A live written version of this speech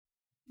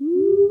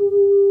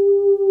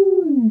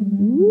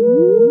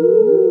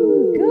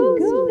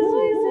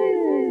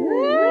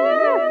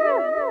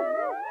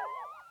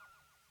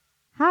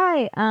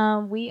Hi,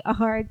 we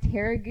are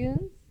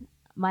Tarragoons.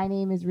 My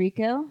name is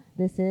Rico.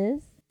 This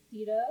is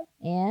Tita.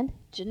 and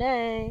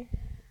Janae.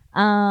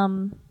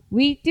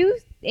 we do.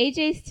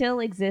 AJ still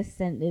exists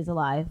and is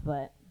alive,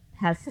 but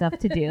has stuff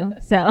to do.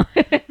 So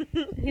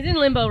He's in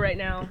limbo right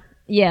now.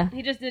 yeah.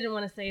 He just didn't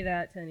want to say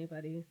that to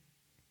anybody.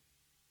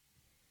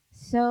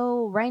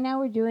 So right now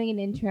we're doing an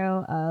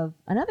intro of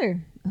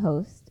another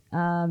host,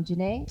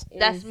 Janae.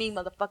 That's is- me,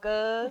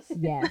 motherfuckers.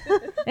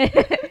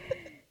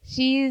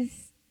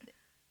 Yes.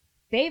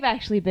 They've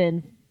actually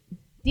been.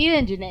 Dita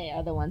and Janae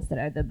are the ones that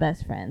are the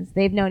best friends.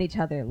 They've known each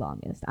other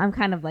longest. I'm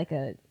kind of like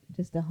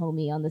just a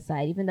homie on the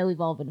side, even though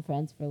we've all been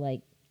friends for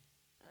like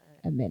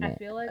a minute.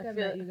 I feel like I I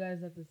feel- met you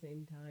guys at the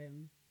same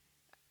time.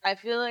 I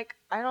feel like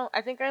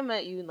I think I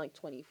met you in like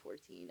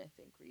 2014. I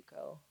think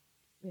Rico.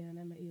 Yeah, and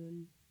I met you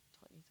in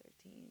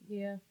 2013.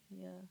 yeah.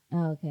 Yeah.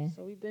 Oh, okay.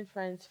 So we've been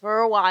friends for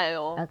a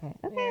while. Okay.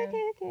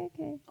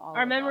 Yeah. All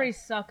Our of memories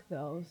us. suck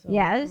though. So.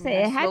 Yeah, I was gonna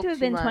say I it had to smoked have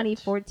been too much.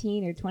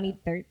 2014 or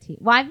 2013.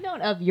 Well, I've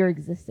known of your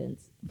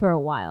existence for a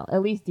while,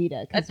 at least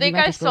Dita. 'cause I we think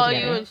went I to school saw you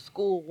together. in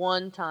school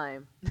one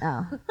time.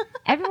 Oh,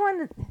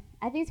 everyone.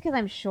 I think it's because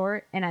I'm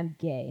short and I'm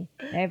gay.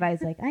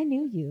 Everybody's like, I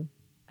knew you.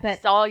 I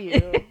But saw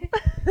you.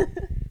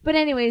 But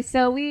anyway,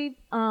 so we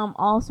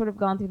all sort of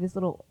gone through this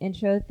little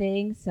intro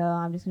thing. So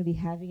I'm just gonna be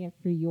having it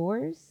for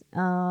yours.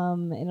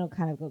 And it'll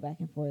kind of go back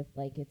and forth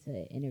like it's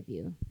an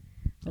interview.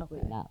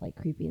 Hopefully Okay. not like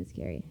creepy and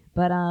scary.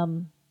 But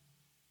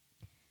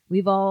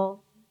we've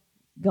all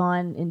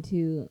gone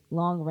into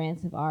long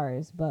rants of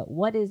ours. But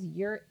what is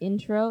your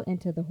intro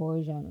into the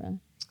horror genre?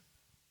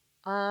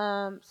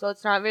 So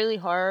it's not really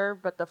horror,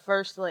 but the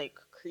first like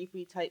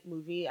creepy type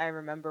movie I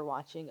remember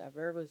watching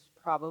ever was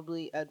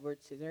probably Edward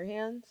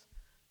Scissorhands.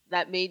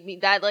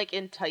 That like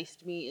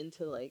enticed me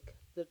into like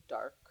the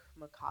dark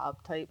macabre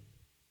type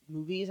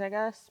movies, I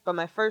guess. But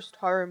my first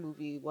horror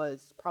movie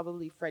was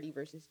probably Freddy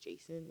vs.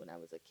 Jason when I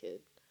was a kid.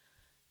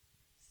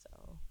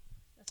 So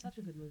That's such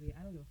a good movie.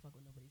 I don't give a fuck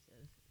what nobody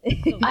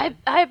says. So good.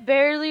 I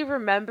barely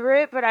remember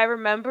it, but I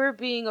remember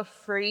being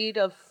afraid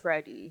of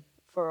Freddy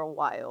for a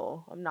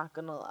while. I'm not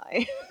gonna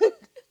lie.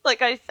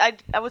 Like I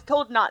was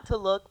told not to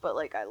look, but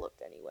like I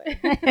looked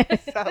anyway.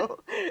 So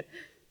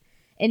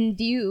And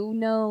do you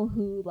know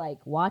who like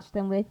watched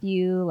them with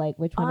you? Like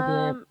which one of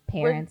your when-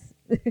 parents?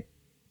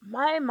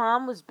 my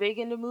mom was big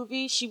into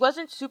movies. She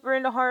wasn't super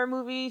into horror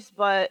movies,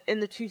 but in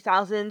the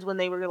 2000s when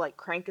they were like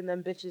cranking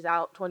them bitches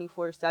out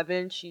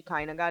 24/7, she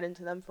kind of got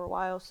into them for a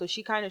while. So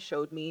she kind of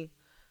showed me.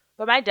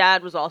 But my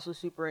dad was also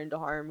super into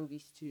horror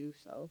movies too,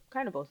 so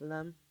kind of both of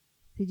them.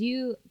 Did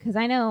you? Because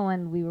I know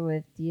when we were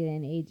with Dia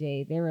and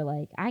AJ, they were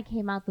like, "I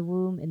came out the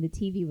womb and the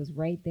TV was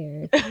right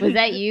there." Was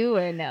that you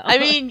or no? I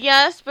mean,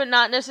 yes, but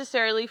not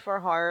necessarily for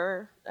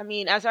horror. I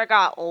mean, as I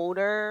got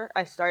older,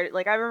 I started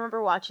like I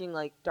remember watching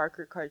like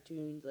darker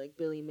cartoons like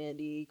Billy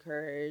Mandy,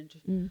 Courage,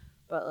 Mm.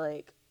 but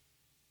like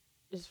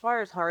as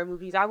far as horror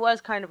movies, I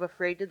was kind of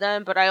afraid of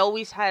them, but I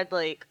always had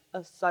like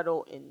a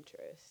subtle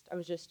interest. I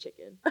was just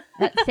chicken.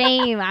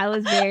 Same. I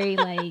was very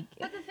like,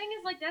 But the thing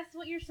is, like, that's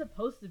what you're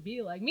supposed to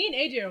be like. Me and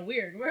AJ are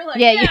weird. We're like,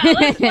 Yeah, yeah, you-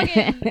 let's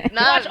fucking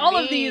Not watch all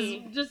of me.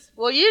 these. Just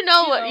Well, you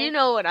know what know. you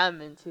know what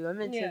I'm into. I'm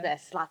into Yeah.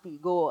 that sloppy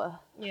gore.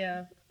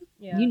 yeah.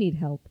 you need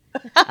help.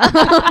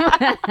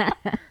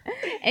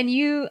 And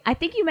I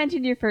think you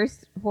mentioned your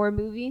first horror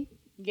movie.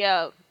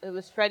 Yeah, it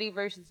was Freddy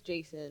versus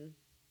Jason,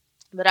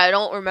 but I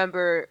don't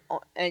remember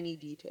any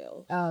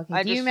details. Oh, okay.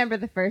 I Do you just- remember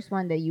the first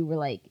one that you were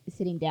like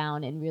sitting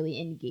down and really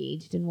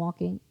engaged in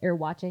watching?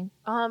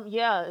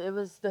 Yeah, it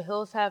was the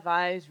Hills Have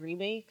Eyes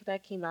remake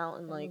that came out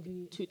in That like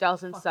movie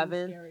 2007.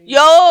 fucking scary.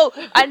 Yo,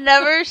 I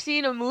never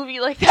seen a movie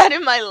like that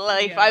in my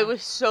life. Yeah. I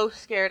was so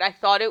scared. I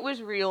thought it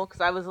was real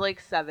because I was like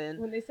 7.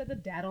 When they set the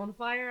dad on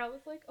fire, I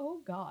was like, oh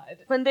god.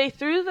 When they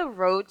threw the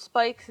road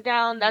spikes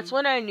down, that's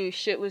when I knew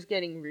shit was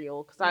getting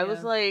real. Because I was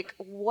Yeah. like,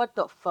 what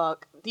the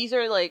fuck? These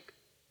are like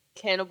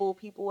cannibal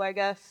people, I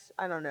guess.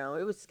 I don't know.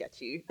 It was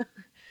sketchy.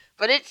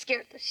 But it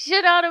scared the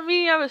shit out of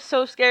me. I was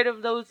so scared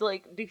of those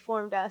like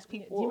deformed ass Do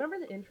people. you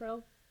remember the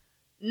intro?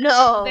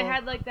 No. They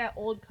had like that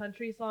old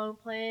country song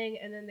playing,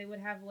 and then they would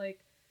have like,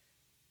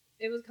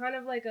 it was kind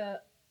of like a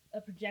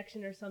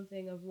projection or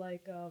something of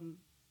like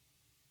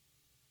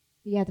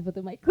You have to put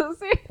the mic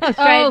closer. I was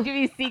trying to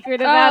be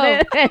secret about Oh.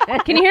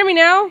 it. Can you hear me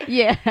now?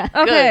 Yeah.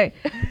 Okay.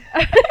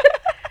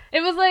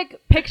 It was like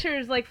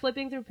pictures, like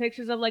flipping through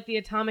pictures of like the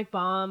atomic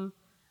bomb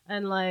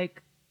and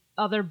like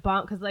other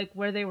bomb, because like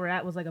where they were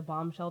at was like a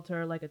bomb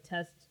shelter, like a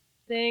test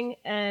thing,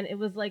 and it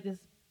was like this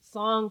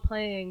song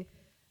playing,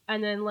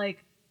 and then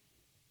like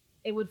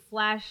it would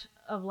flash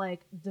of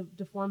like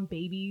deformed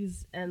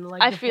babies and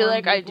like I feel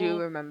like deformed I do people.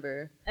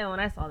 remember. And when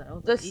I saw that, I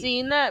was The like,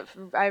 scene that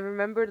I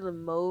remember the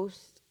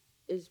most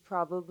is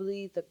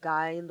probably the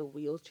guy in the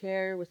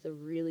wheelchair with a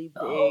really big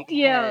oh,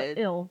 yeah, head.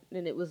 ill.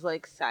 And it was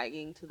like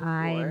sagging to the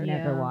I floor.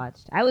 never Yeah.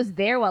 watched. I was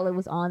there while it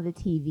was on the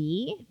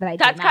TV, but I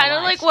That's did not kind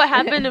of like watch. what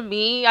happened to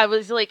me. I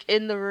was like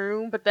in the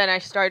room, but then I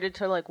started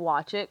to like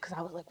watch it because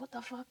I was like, "What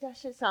the fuck? That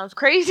shit sounds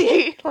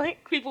crazy!"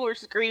 Like people were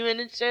screaming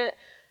and shit.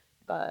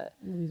 But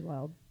Movie's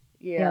wild.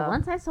 Yeah,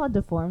 once I saw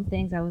deformed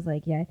things, I was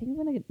like, yeah, I think I'm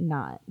gonna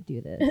not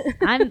do this.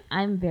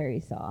 I'm very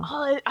soft.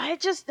 Oh,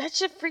 that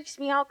shit freaks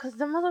me out because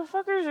the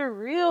motherfuckers are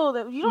real.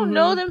 That you don't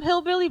know them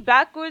hillbilly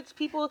backwoods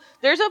people.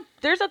 There's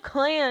a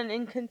clan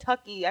in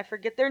Kentucky. I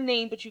forget their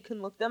name, but you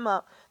can look them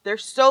up. They're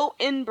so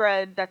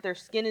inbred that their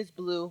skin is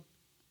blue,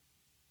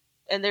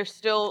 and they're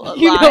still alive.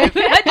 You know,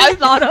 I just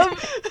thought of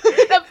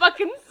that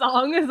fucking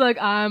song is like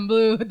I'm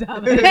blue.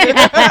 That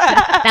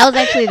was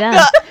actually them.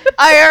 The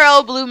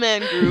IRL Blue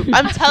Man Group.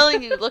 I'm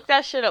telling you, look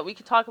that shit up. We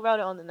can talk about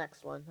it on the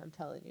next one. I'm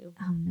telling you.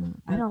 Oh no,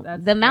 I don't.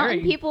 That's The mountain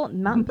scary. people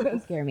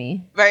scare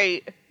me.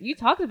 Right. You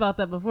talked about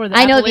that before.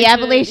 I know the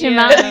Appalachian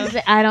yeah.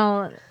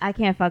 Mountains. I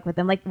can't fuck with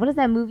them. Like, what is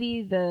that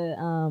movie?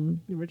 The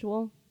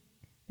Ritual.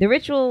 The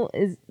Ritual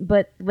is,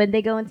 but when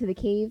they go into the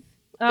cave.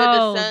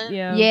 Oh, Descent?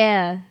 yeah.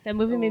 Yeah. That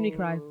movie made me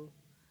cry. Ooh.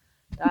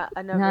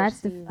 I never No, that's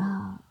seen.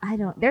 I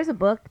don't. There's a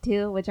book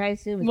too, which I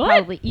assume is What?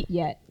 probably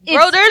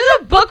Bro, there's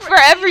a book for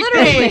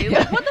everything.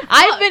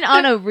 I've been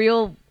on a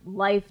real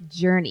life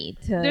journey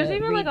to. There's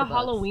even read like the a books.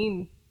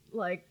 Halloween,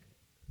 like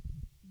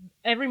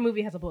every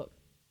movie has a book.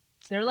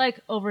 They're like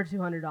over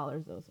 $200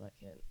 though, so I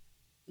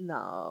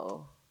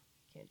No.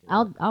 can't do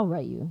it. I'll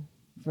write you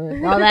for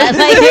all that.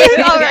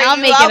 Like, I'll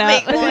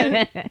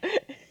write you,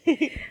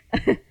 make it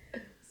up.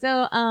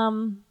 So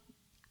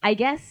I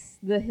guess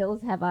The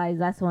Hills Have Eyes.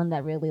 That's the one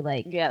that really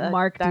like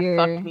marked that your.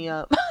 fucked me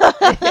up.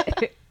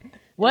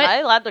 What? Am I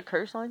allowed to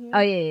curse on you? Oh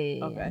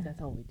yeah. Okay. That's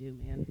all we do,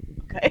 man.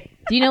 Okay.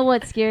 Do you know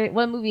what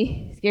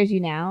movie scares you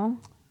now?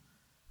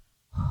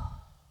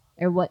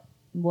 Or what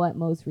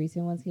most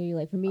recent one scared you?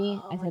 Like for me,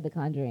 I said The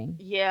Conjuring.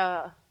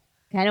 Yeah.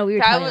 I know we were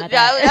talking about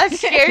That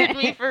scared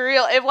me for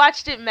real. I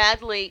watched it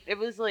mad late. It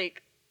was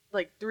like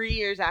 3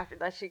 years after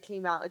that shit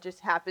came out. It just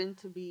happened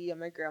to be at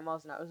my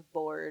grandma's and I was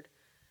bored.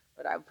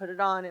 But I put it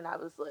on and I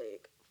was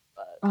like,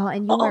 fuck. Oh,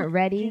 and you weren't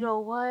ready? You know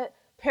what?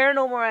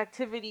 Paranormal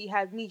Activity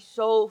had me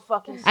so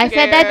fucking scared. I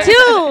said that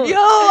too! Yo,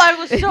 I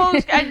was so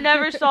scared. I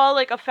never saw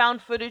like a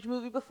found footage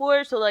movie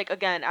before. So like,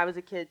 again, I was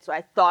a kid. So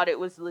I thought it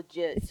was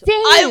legit. So Same.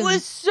 I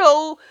was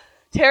so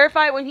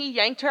terrified when he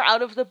yanked her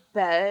out of the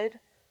bed.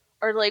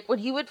 Or like when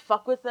he would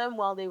fuck with them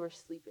while they were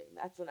sleeping.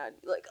 That's when I'd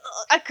be like,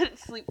 ugh, I couldn't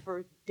sleep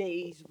for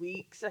days,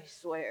 weeks, I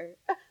swear.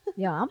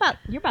 Yeah,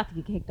 you're about to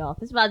get kicked off.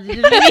 It's about to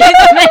just release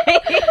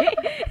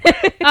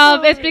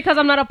It's because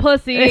I'm not a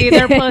pussy.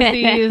 They're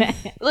pussies.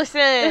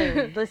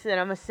 Listen,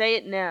 I'm gonna say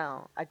it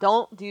now. I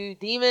don't do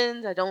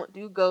demons, I don't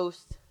do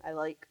ghosts. I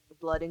like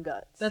blood and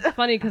guts. That's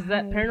funny because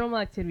that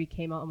Paranormal Activity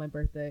came out on my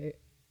birthday.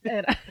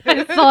 And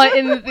I saw it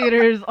in the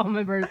theaters on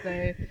my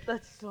birthday.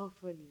 That's so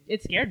funny.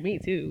 It scared me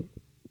too.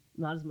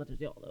 Not as much as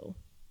y'all though.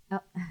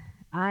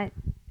 I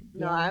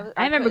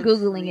I remember couldn't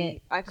Googling sleep.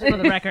 it. I For the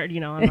couldn't. record,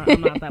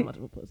 I'm not that much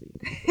of a pussy.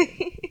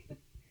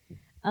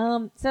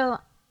 So,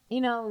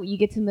 you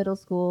get to middle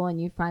school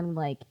and you find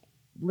like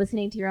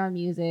listening to your own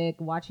music,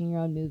 watching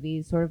your own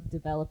movies, sort of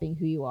developing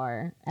who you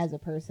are as a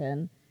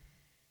person.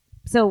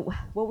 So,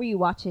 what were you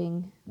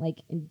watching like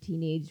in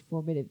teenage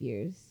formative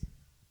years?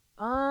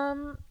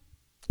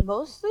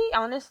 Mostly,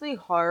 honestly,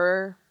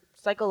 horror,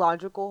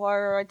 psychological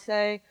horror, I'd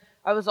say.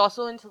 I was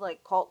also into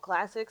like cult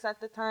classics at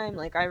the time.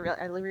 Like I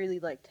really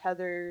liked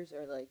Heathers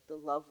or like The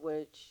Love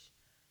Witch,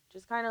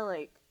 just kind of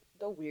like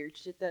the weird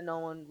shit that no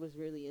one was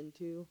really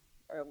into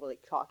or like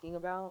talking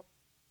about.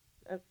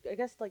 I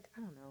guess like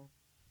I don't know,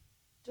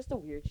 just the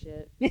weird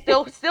shit.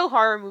 Still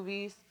horror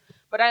movies,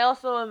 but I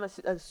also am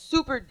a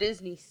super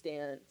Disney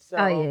stan. So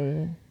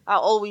Yeah.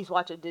 I'll always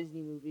watch a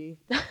Disney movie.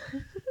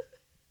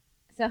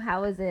 So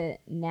how is it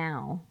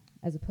now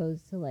as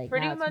opposed to like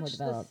Pretty now it's more much the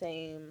developed?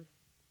 same.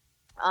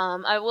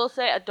 I will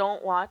say I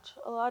don't watch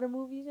a lot of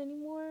movies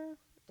anymore.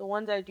 The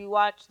ones I do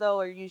watch though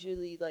are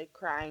usually like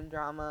crime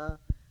drama,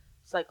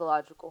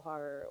 psychological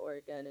horror, or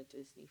again a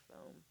Disney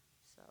film.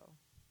 So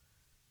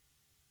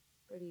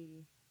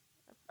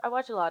I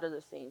watch a lot of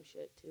the same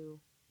shit too.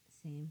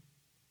 Same.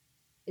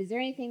 Is there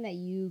anything that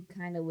you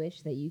kind of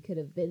wish that you could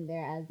have been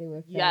there as they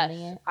were Yes,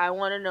 filming it? I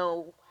want to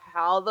know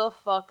how the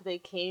fuck they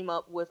came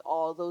up with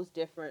all those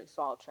different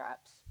salt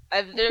traps.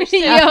 There's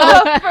since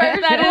the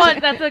first one.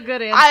 That's a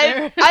good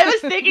answer. I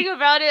was thinking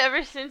about it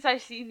ever since I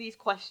seen these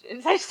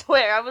questions. I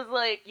swear, I was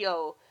like,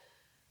 yo,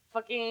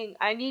 fucking,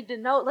 I need to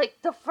know. Like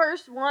the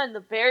first one,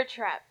 the bear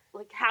trap.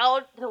 Like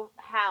how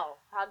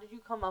did you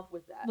come up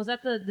with that? Was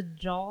that the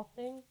jaw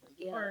thing?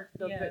 Yeah, Or-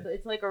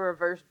 it's like a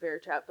reverse bear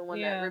trap, the one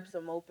Yeah. that rips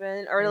them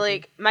open. Or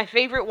like my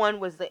favorite one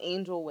was the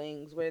angel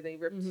wings, where they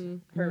ripped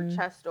her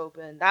chest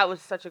open. That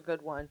was such a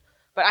good one.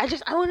 But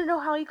I want to know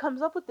how he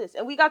comes up with this.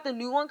 And we got the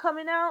new one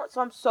coming out, so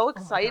I'm so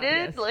excited.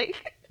 yes.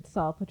 Like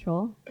Saw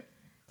Patrol.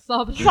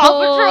 Saw Patrol. Paw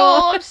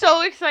Patrol. I'm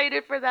so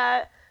excited for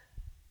that.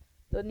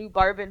 The new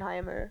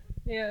Barbenheimer.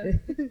 Yeah.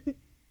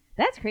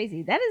 That's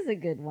crazy. That is a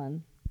good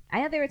one.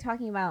 I know they were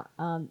talking about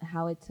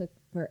how it took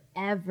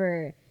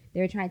forever. They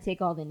were trying to take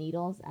all the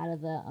needles out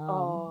of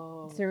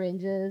the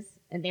syringes,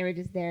 and they were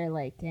just there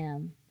like,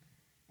 damn.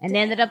 And they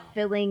ended up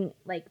putting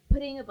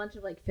a bunch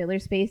of like filler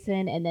space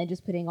in, and then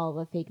just putting all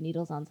the fake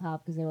needles on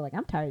top because they were like,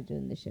 I'm tired of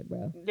doing this shit,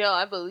 bro. Yeah,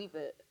 I believe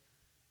it.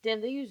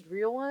 Damn, they used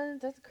real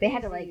ones? That's They crazy.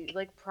 had to,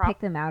 like, prop. pick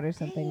them out or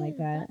something like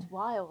Dang, that. That's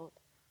wild.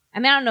 I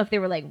mean, I don't know if they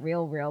were like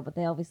real, but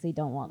they obviously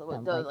don't want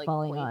them The, like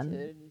falling on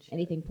pointed and shit.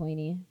 anything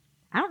pointy.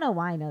 I don't know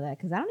why I know that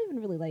because I don't even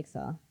really like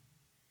Saw.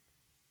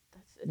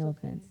 It's No okay.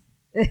 offense.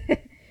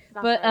 It's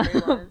not But for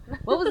everyone.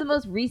 what was the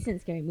most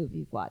recent scary movie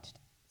you've watched?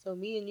 So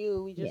me and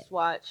you, we just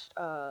watched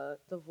the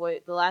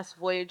last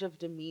voyage of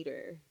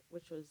Demeter,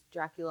 which was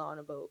Dracula on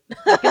a boat.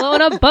 Get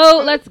on a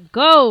boat. Let's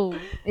go.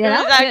 Yeah, it was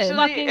that was good. actually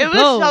Fucking it was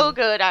go. so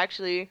good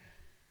actually.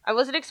 I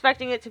wasn't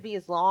expecting it to be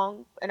as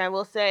long, and I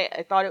will say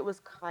I thought it was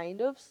kind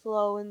of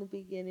slow in the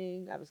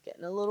beginning. I was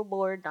getting a little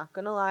bored, not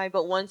gonna lie.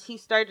 But once he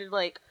started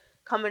like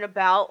coming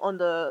about on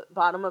the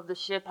bottom of the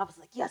ship, I was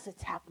like, yes,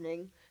 it's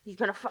happening. He's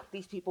gonna fuck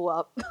these people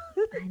up.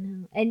 I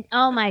know. And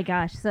oh my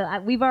gosh, so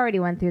we've already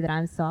went through that.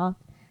 I'm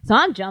soft, so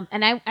I'm jumped,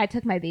 and I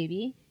took my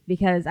baby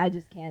because I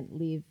just can't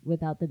leave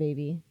without the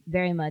baby.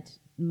 Very much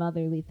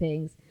motherly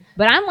things.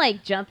 But I'm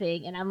like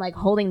jumping and I'm like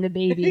holding the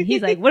baby.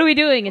 He's like, "What are we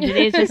doing?" And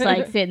today's just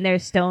like sitting there,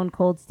 stone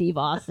cold Steve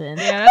Austin.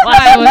 Yeah,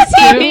 that's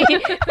how I was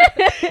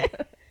too.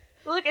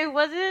 Look,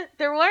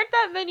 there weren't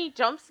that many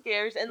jump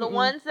scares, and the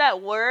ones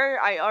that were,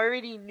 I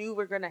already knew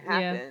were gonna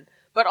happen. Yeah.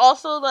 But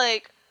also,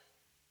 like,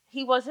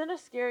 he wasn't a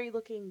scary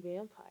looking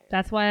vampire.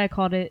 That's why I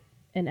called it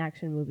an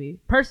action movie.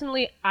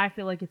 Personally, I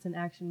feel like it's an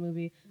action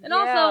movie. And Yeah.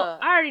 also,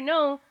 I already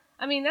know.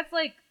 I mean, that's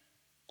like,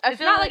 I it's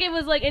feel not like it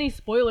was like any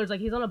spoilers. Like,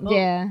 he's on a boat.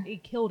 Yeah. He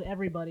killed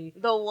everybody.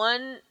 the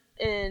one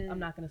in I'm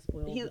not going to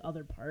spoil the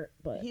other part,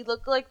 but. he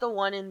looked like the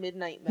one in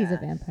Midnight Mass. He's a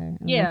vampire. I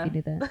don't Yeah. know if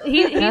you knew that.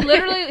 he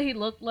literally, he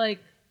looked like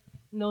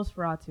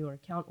Nosferatu or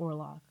Count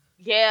Orlok.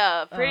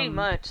 Yeah, pretty Um,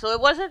 much. So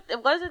it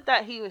wasn't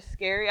that he was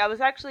scary. I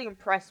was actually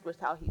impressed with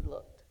how he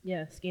looked.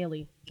 Yeah,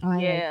 scaly. Oh, I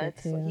Yeah,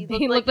 liked it too.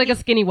 He looked like a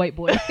skinny white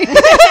boy.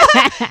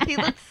 he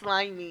looked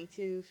slimy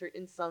too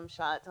in some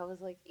shots. I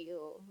was like,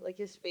 ew, like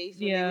his face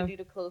when they Yeah. would do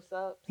the close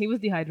ups. He was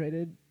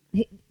dehydrated.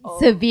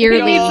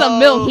 Severely. He needs some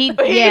milk.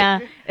 Yeah.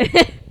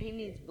 He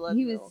needs blood.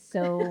 He milk. was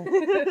so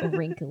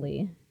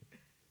wrinkly.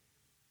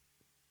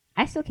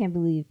 I still can't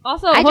believe.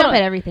 Also, I hold jump on.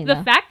 at everything. The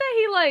though. fact that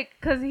he like,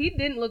 cause he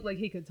didn't look like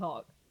he could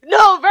talk,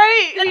 No,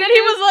 right? and then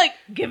he was like,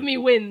 "Give me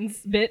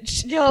wins,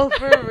 bitch." Yo,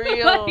 for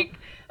real. Like,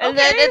 and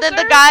okay, then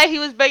the sir. guy, he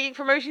was begging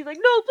for mercy. He's like,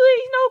 no,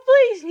 please, no,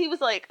 please. And he was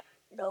like,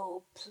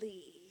 no,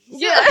 please.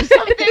 Yeah.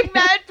 Something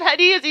mad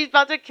petty as he's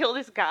about to kill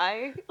this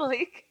guy.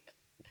 Like,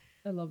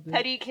 I loved it.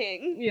 petty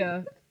king.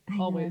 Yeah, I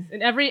know. always.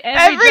 In every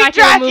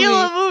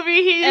Dracula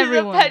movie, he's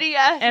everyone. a petty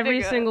ass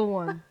every nigga. single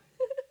one.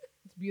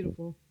 It's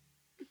beautiful.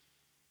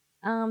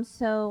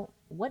 So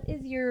what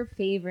is your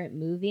favorite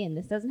movie? And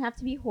this doesn't have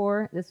to be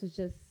horror. This was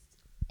just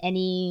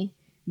any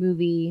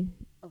movie.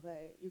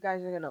 Okay, you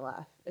guys are gonna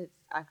laugh. It's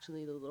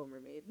actually The Little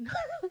Mermaid. Oh,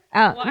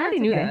 Well, I already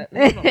knew that.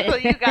 So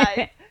you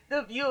guys,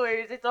 the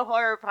viewers, it's a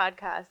horror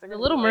podcast. They're The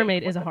gonna Little be like,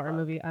 Mermaid what is a the horror fuck?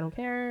 movie. I don't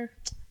care.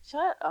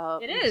 Shut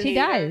up. It you is. She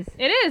hater. dies.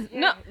 It is.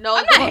 No, No,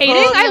 I'm the not hating.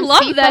 book- I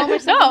love that. Or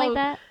something No, like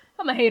that.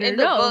 I'm a hater. In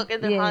the no. book,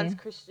 in the Yeah. Hans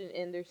Christian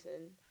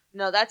Andersen.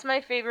 No, that's my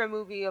favorite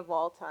movie of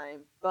all time.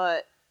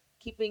 But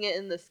keeping it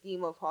in the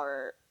scheme of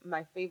horror,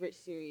 my favorite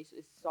series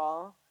is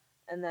Saw,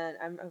 and then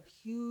I'm a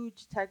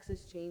huge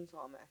Texas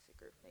Chainsaw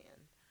Massacre fan.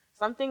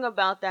 Something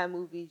about that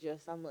movie,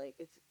 I'm like,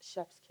 it's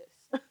chef's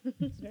kiss.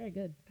 It's very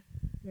good.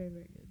 Very,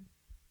 very good.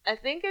 I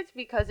think it's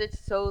because it's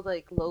so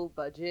like low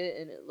budget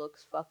and it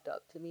looks fucked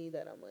up to me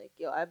that I'm like,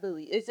 yo, I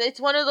believe it's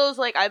one of those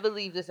like I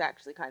believe this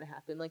actually kind of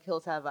happened, like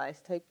Hills Have Eyes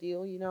type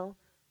deal, you know?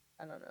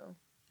 I don't know.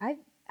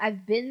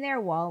 I've been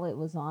there while it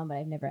was on, but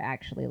I've never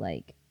actually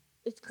like.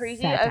 It's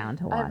crazy. Sat down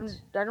to watch.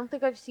 I don't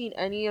think I've seen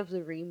any of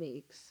the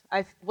remakes.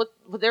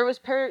 There was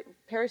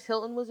Paris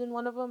Hilton was in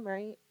one of them,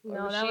 right? Or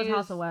No, that she was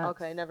House of Wax.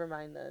 Okay, never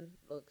mind then.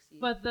 Look, see.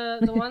 But the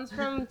ones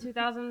from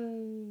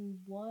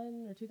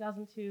 2001 or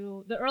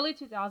 2002, the early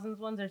 2000s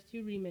ones, there's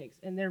 2 remakes,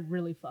 and they're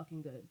really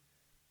fucking good.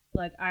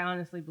 Like, I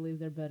honestly believe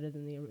they're better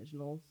than the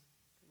originals.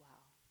 wow,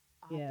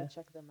 I'll Yeah. have to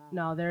check them out.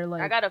 No, they're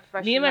like. I gotta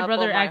freshen Me and my up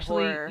brother on my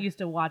actually horror. used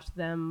to watch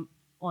them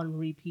on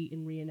repeat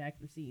and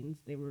reenact the scenes.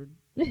 They were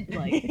like,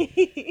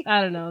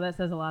 I don't know. That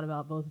says a lot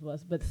about both of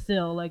us, but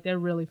still, like, they're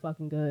really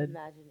fucking good.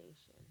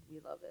 Imagination,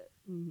 we love it.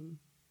 Hmm.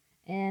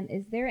 And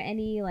is there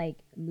any like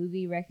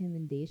movie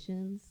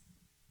recommendations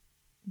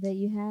that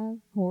you have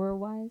horror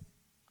wise?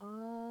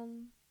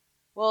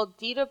 Well,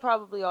 Dita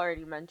probably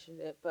already mentioned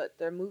it, but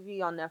their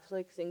movie on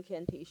Netflix,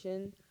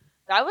 Incantation,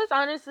 that was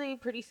honestly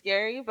pretty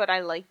scary, but I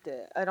liked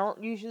it. I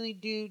don't usually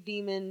do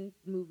demon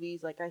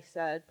movies, like I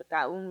said, but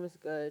that one was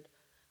good.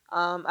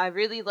 I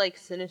really like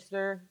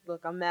Sinister.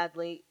 Look, I'm mad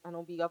late. I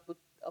don't be up with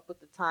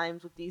the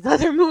times with these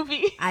other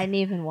movies. I didn't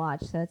even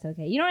watch, so that's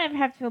okay. You don't ever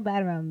have to feel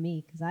bad around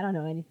me because I don't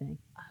know anything.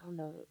 I don't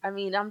know. I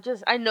mean,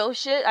 I know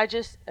shit. I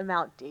just am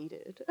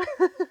outdated.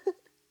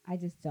 I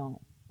just don't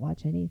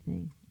watch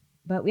anything.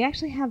 But we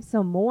actually have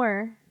some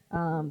more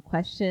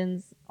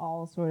questions,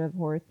 all sort of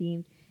horror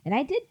themed. And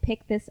I did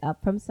pick this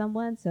up from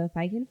someone, so if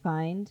I can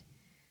find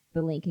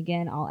the link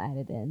again, I'll add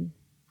it in.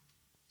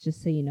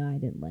 Just so you know, I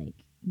didn't like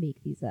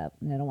make these up,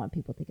 and I don't want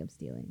people to think I'm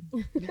stealing,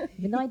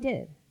 even though I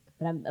did.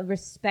 But I'm a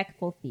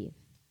respectful thief.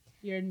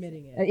 You're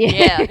admitting it.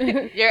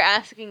 Yeah, you're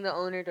asking the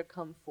owner to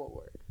come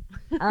forward.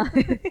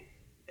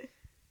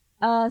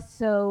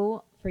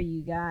 So for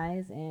you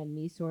guys and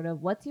me, sort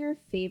of, what's your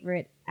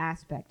favorite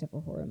aspect of a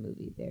horror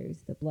movie? There's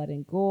the blood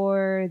and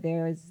gore.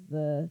 There's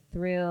the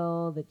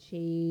thrill, the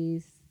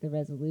chase, the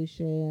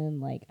resolution.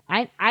 Like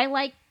I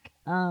like.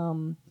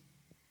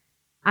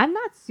 I'm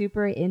not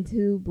super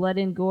into blood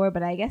and gore,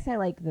 but I guess I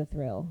like the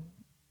thrill.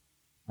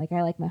 Like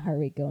I like my heart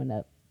rate going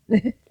up.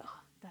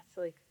 That's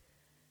like,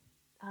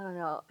 I don't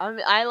know.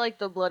 I like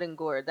the blood and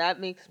gore. That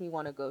makes me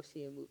want to go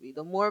see a movie.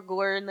 The more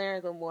gore in there,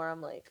 the more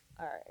I'm like,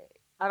 all right.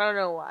 I don't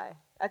know why.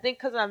 I think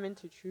because I'm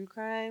into true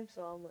crime,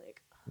 so I'm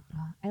like,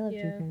 I love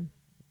Yeah. true crime.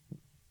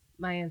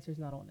 My answer's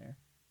not on there.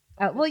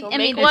 Well, So I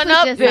mean, make this one was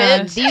up, just,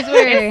 bitch. these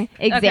were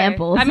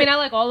examples. Okay. I mean, I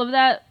like all of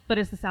that, but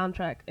it's the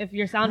soundtrack. If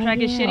your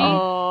soundtrack is yeah. shitty,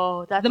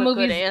 oh, that's the a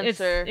movie's good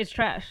answer. it's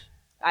trash.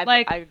 I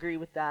like- agree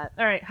with that.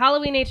 All right,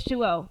 Halloween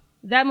H2O.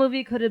 That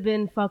movie could have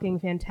been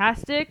fucking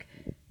fantastic,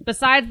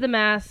 besides the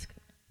mask.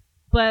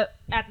 But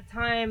at the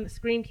time,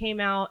 Scream came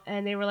out,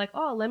 and they were like,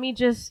 "Oh, let me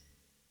just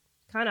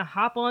kind of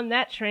hop on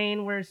that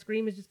train where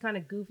Scream is just kind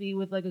of goofy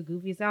with like a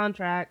goofy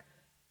soundtrack."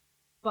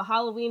 But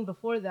Halloween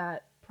before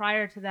that,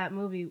 prior to that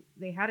movie,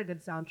 they had a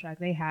good soundtrack.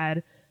 They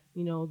had,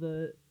 you know,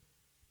 the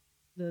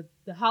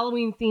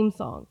Halloween theme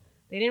song.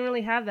 They didn't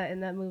really have that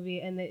in that movie,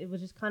 and it was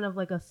just kind of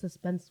like a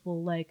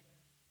suspenseful like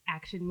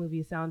action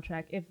movie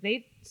soundtrack. If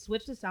they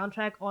switched the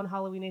soundtrack on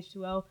Halloween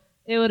H2O,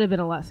 it would have been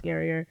a lot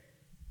scarier.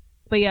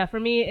 But yeah, for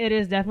me, it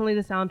is definitely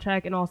the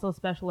soundtrack and also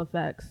special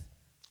effects.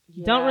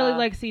 Don't really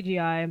like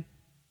CGI.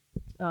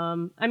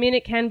 I mean,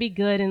 it can be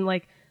good in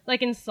like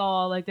in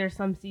Saw, like there's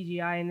some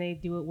CGI and they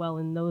do it well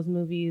in those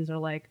movies, or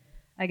like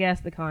I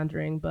guess The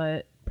Conjuring,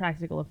 but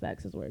practical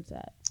effects is where it's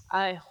at.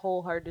 I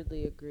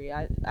wholeheartedly agree.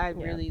 I Yeah.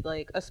 really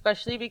like,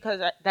 especially because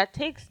that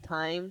takes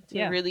time to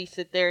Yeah. really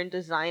sit there and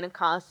design a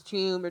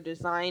costume or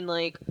design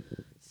like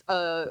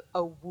a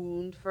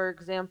wound, for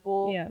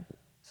example. Yeah.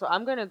 So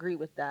I'm gonna agree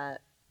with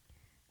that.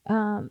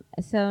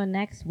 So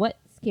next, what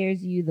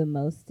scares you the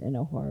most in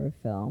a horror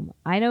film?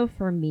 I know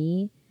for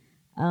me,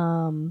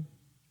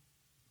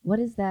 what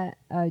is that?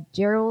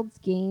 Gerald's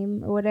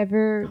Game or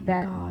whatever.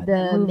 God,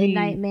 that the movie.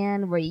 Midnight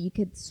Man, where you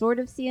could sort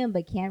of see him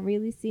but can't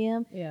really see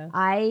him. Yeah.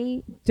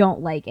 I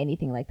don't like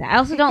anything like that. I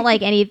also don't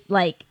like any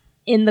like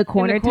in the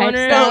corner type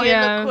corner, stuff. Oh, in the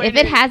yeah. corner. If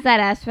it has that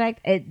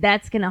aspect,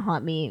 that's gonna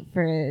haunt me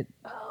for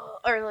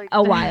Or like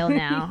a while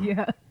now.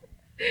 Yeah.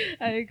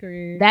 I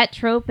agree. That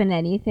trope in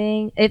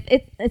anything, if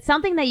it's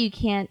something that you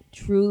can't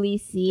truly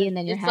see, and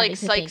then you're It's having like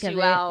to psychs think of you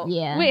it. out.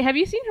 Yeah. Wait, have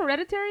you seen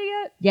Hereditary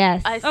yet?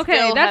 Yes. I Okay,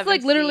 still that's haven't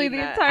like literally seen the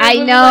that. entire I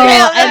movie. know,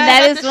 Yeah, and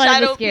that the is one of the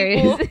shadow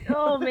scariest. people.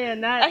 Oh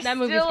man, I that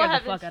movie still scared the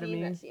haven't fuck out of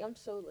seen me. that. See, I'm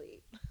so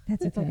late.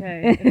 That's It's okay.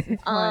 okay.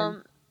 It's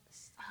fine.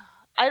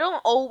 I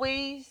don't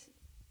always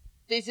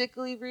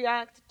physically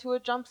react to a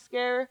jump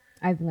scare,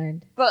 I've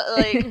learned. but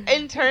like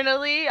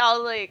internally,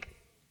 I'll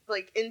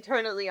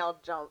internally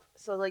I'll jump.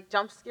 So like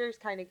jump scares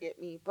kind of get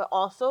me, but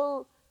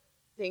also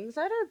things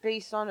that are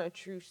based on a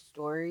true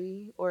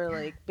story or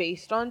like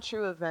based on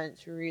true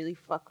events really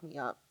fuck me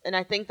up. And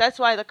I think that's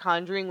why The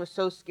Conjuring was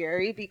so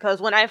scary,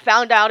 because when I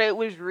found out it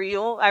was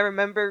real, I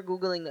remember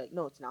Googling like,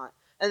 no, it's not.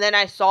 And then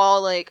I saw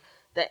like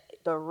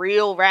the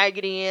real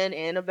Raggedy Ann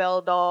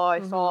Annabelle doll.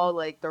 I saw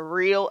like the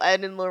real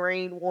Ed and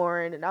Lorraine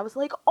Warren, and I was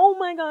like, oh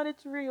my god,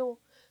 it's real.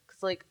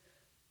 Cause like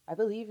I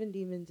believe in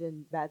demons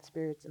and bad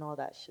spirits and all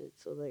that shit.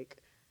 So like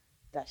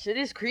that shit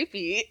is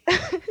creepy.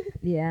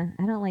 Yeah,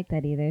 I don't like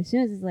that either. As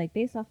soon as it's like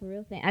based off a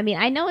real thing. I mean,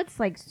 I know it's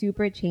like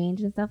super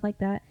changed and stuff like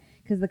that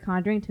because The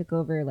Conjuring took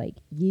over like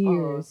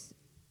years,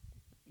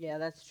 Yeah,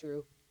 that's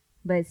true.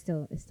 but it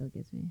still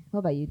gets me.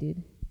 What about you,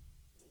 dude?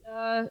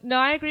 No,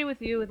 I agree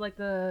with you with like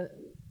the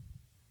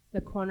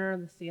corner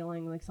of the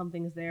ceiling, like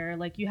something's there.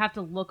 Like you have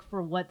to look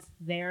for what's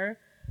there.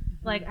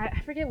 Like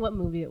I forget what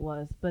movie it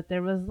was, but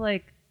there was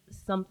like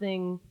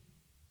something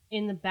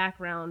in the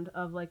background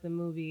of like the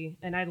movie,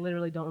 and I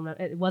literally don't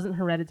remember. It wasn't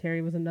Hereditary,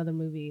 it was another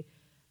movie,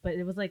 but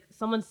it was like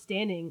someone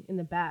standing in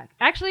the back.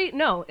 Actually,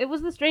 no, it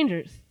was The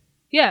Strangers.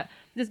 Yeah,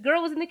 this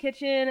girl was in the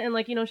kitchen, and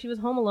like, you know, she was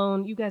home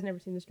alone. You guys never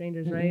seen The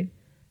Strangers, right?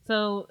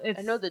 So it's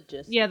I know the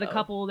gist. yeah, the though.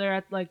 couple, they're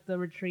at like the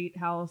retreat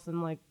house,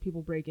 and like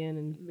people break in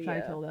and try to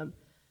Yeah. kill them.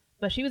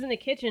 But she was in the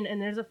kitchen,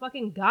 and there's a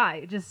fucking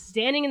guy just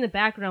standing in the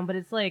background, but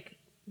it's like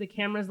the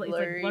camera's like, it's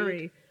like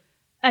blurry.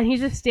 And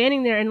he's just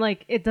standing there, and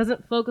like it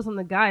doesn't focus on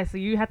the guy, so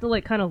you have to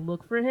like kind of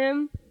look for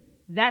him.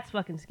 That's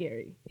fucking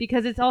scary,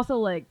 because it's also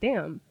like,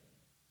 damn,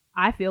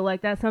 I feel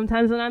like that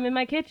sometimes when I'm in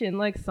my kitchen,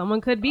 like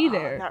someone could be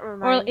there, that or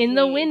reminds in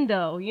the me-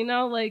 window, you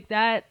know, like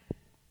that.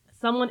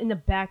 Someone in the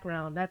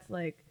background. That's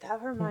like,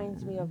 That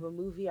reminds me of a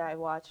movie I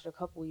watched a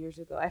couple years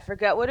ago. I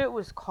forget what it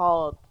was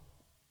called,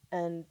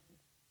 and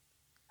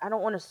I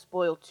don't want to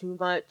spoil too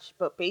much,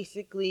 but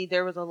basically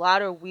there was a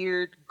lot of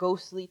weird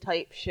ghostly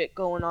type shit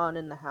going on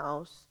in the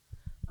house,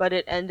 but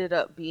it ended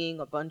up being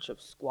a bunch of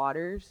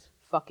squatters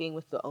fucking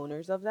with the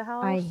owners of the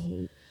house. I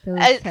hate those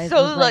And types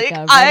so of like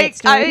Reddit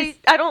stories.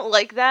 I don't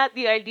like that.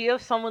 The idea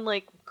of someone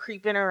like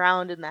creeping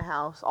around in the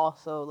house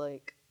also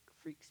like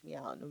freaks me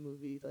out in a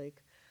movie. Like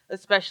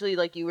especially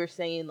like you were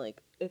saying,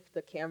 like if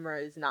the camera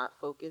is not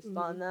focused Mhm.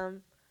 on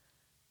them.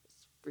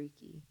 It's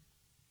freaky.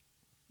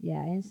 Yeah,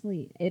 I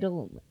sleep.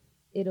 It'll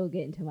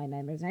get into my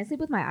nightmares. And I sleep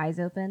with my eyes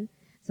open,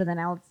 so then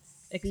I'll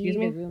Excuse see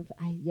me? the room.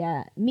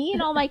 Yeah, me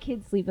and all my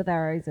kids sleep with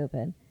our eyes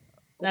open.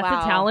 That's Wow.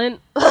 a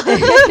talent.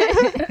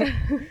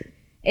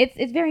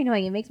 It's very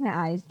annoying. It makes my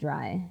eyes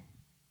dry.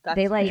 That's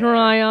They like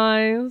Dry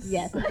eyes.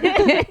 Yes.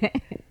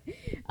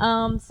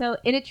 So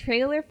in a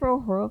trailer for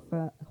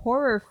a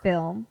horror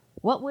film,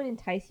 what would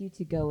entice you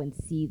to go and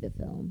see the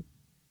film?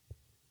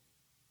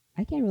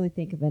 I can't really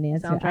think of an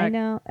answer. I Soundtrack.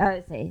 know. I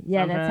would say,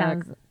 yeah, that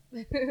Soundtrack. sounds.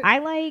 I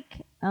like.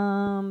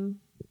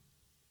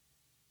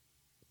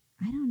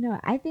 I don't know.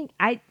 I think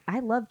I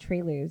love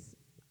trailers,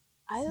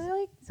 I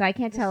like so I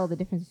can't tell the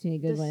difference between a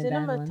the good one and a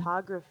bad one.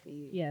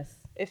 cinematography. Yes.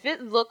 If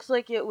it looks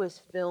like it was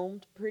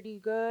filmed pretty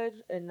good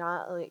and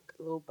not like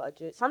low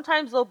budget,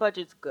 sometimes low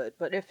budget's good,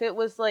 but if it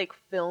was like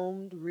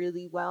filmed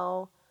really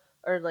well,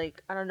 or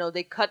like, I don't know,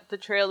 they cut the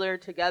trailer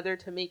together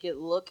to make it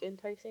look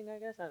enticing, I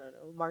guess. I don't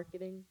know,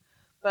 marketing.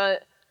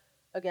 But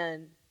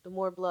again, the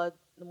more blood,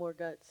 the more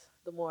guts,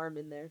 the more I'm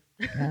in there.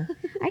 Yeah.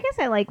 I guess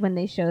I like when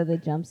they show the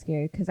jump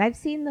scare because I've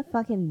seen the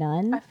fucking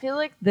Nun. I feel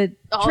like The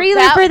Oh, trailer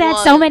that for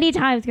that so one. many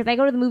times because I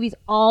go to the movies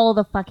all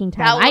the fucking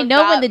time. That I one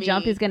know when got the me.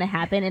 jump is gonna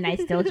happen and I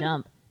still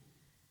jump.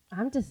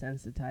 I'm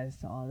desensitized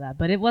to all of that,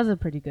 but it was a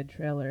pretty good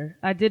trailer.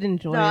 I did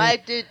enjoy no, it. I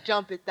did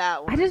jump at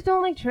that one. I just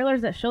don't like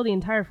trailers that show the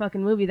entire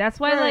fucking movie. That's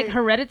why, like, Right.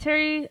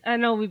 Hereditary, I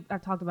know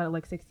I've talked about it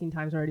like 16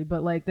 times already,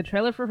 but, like, the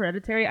trailer for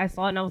Hereditary, I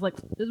saw it and I was like,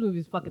 this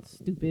movie's fucking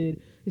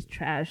stupid. It's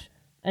trash.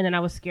 And then I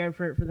was scared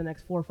for it for the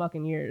next 4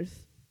 fucking years.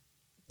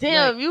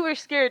 Damn, you were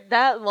scared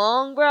that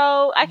long,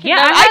 bro. I can Yeah,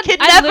 never, I I had-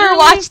 could I never literally-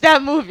 watch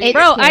that movie. It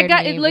Bro, I scared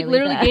got, me it, like, really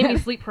literally bad. gave me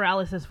sleep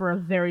paralysis for a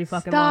very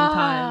fucking long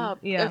time. Stop.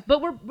 Yeah. If-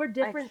 But we're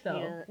different, though.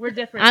 can't. We're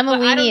different. I'm a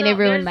But I don't weenie and it know,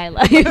 ruined there's-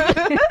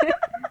 my life.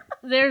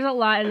 There's a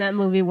lot in that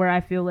movie where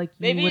I feel like you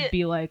Maybe would it-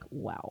 be like,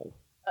 wow.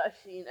 I've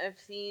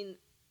seen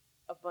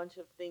a bunch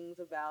of things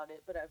about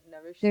it, but I've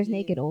never There's seen.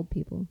 naked old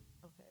people.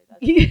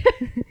 Okay,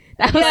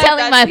 I was Yeah,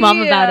 telling my that's-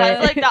 mom about it.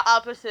 That's like the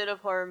opposite of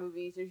horror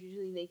movies. There's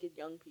usually naked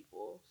young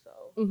people, so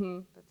hmm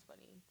that's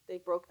funny. They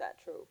broke that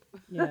trope.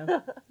 Yeah.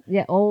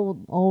 Yeah,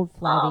 old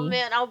flabby. Oh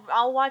man,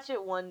 I'll watch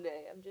it one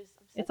day. I'm It's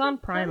such a on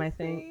Prime, I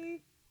think.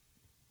 pussy.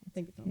 I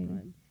think it's Okay. on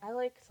Prime. I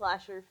like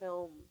slasher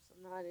films.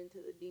 I'm not into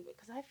the demon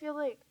because I feel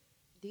like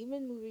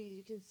demon movies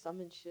you can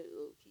summon shit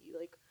low key.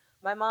 Like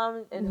my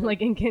mom and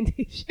Like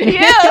incantation.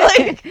 yeah,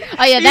 like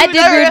Oh yeah, that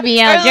did weird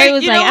me out. or, Jerry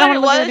was you like, know I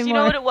don't what want to look at it it was? You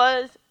know anymore. what it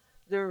was?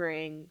 The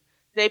Ring.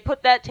 They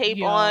put that tape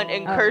Yo. on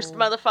and cursed Oh.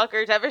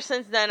 motherfuckers. Ever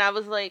since then, I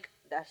was like,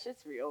 that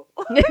shit's real.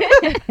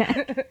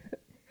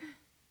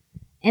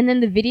 And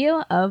then the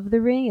video of the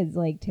ring is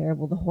like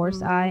terrible. The horse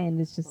Mhm. eye, and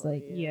it's just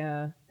like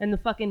Yeah. And the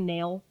fucking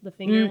nail, the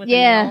finger with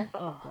yeah. the nail.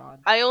 Oh god.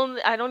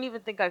 I don't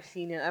even think I've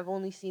seen it. I've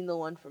only seen the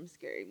one from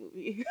Scary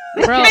Movie.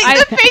 Bro, Like I-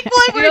 the fake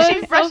one where You know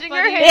she's what's so brushing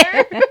her funny?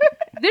 hair.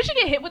 Did she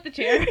get hit with the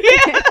chair?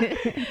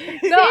 Yeah.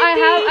 No,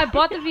 I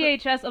bought the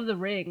VHS of The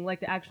Ring, like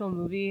the actual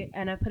movie,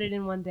 and I put it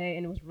in one day,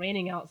 and it was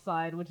raining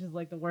outside, which is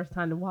like the worst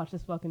time to watch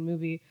this fucking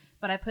movie.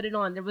 But I put it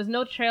on. There was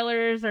no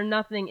trailers or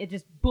nothing. It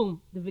just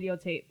boom, the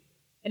videotape,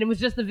 and it was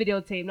just the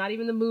videotape, not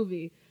even the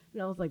movie.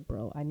 And I was like,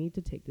 bro, I need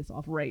to take this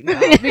off right now.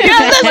 Yeah,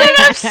 that's what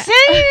I'm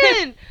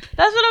saying.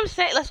 That's what I'm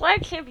saying. That's why I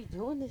can't be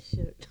doing this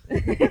shit.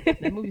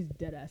 That movie's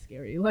dead ass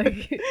scary.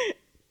 Like,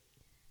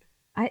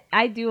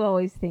 I do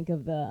always think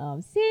of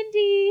the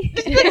Cindy.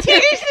 As soon as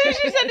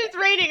she said it's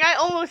raining, I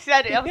almost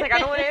said it. I was like, I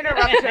don't want to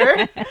interrupt her.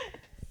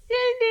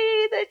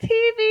 Cindy, the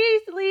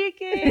TV's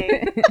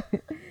leaking.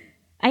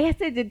 I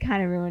guess it did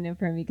kind of ruin it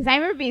for me because I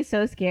remember being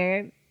so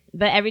scared,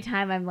 but every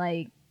time I'm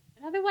like,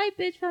 another white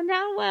bitch fell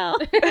down a well.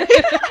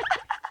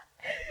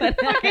 But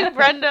Fucking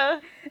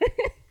Brenda.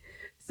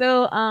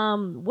 So,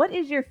 what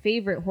is your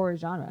favorite horror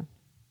genre?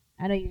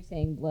 I know you're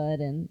saying blood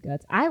and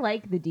guts. I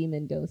like the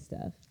demon ghost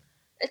stuff.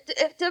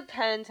 It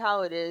depends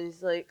how it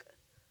is. Like,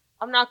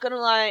 I'm not gonna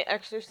lie,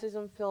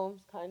 exorcism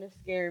films kind of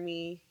scare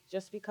me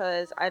just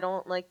because I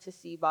don't like to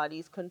see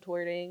bodies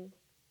contorting.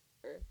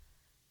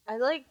 I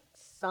like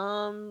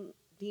some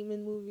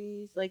demon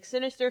movies, like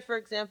Sinister, for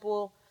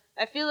example.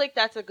 I feel like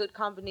that's a good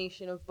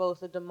combination of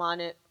both a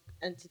demonic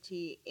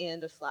entity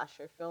and a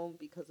slasher film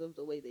because of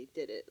the way they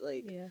did it.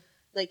 yeah.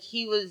 Like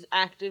he was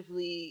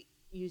actively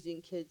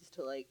using kids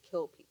to like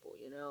kill people,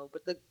 you know.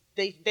 But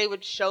they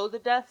would show the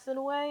deaths in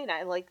a way, and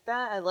I liked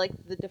that. I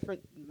liked the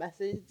different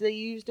methods they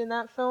used in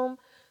that film.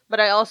 But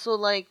I also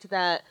liked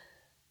that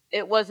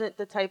it wasn't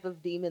the type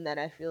of demon that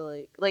I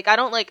feel like I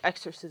don't like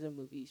exorcism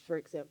movies, for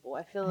example.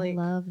 I feel like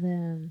I love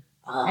them.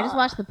 I just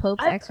watched The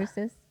Pope's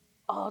Exorcist.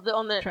 on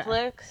Netflix.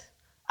 Trash.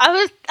 I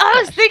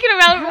was thinking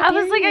about it. How I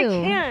was dare like, I you.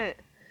 can't.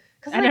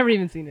 'Cause, I like, never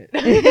even seen it.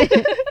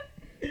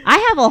 I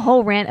have a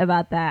whole rant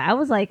about that. I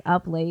was like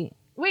up late.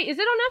 Wait, is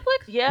it on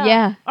Netflix Yeah.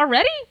 Yeah.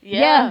 already? Yeah.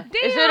 Yeah.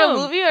 Is it a Damn.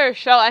 movie or a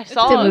show? I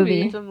saw a it.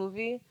 movie. It's a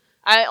movie.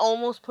 I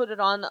almost put it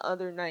on the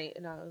other night,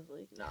 and I was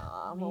like,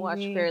 nah, I'm gonna watch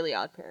Maybe. Fairly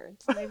Odd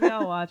Parents. Maybe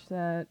I'll watch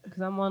that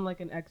because I'm on like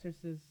an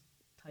Exorcist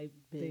type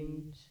thing.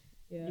 Binge.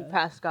 Yeah. You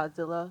passed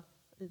Godzilla.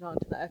 Is on to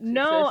The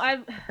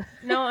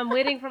Exorcist. I'm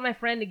waiting for my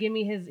friend to give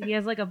me his. He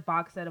has like a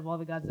box set of all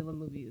the Godzilla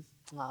movies.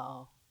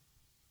 Oh.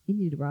 You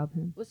need to rob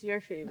him. What's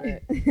your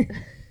favorite?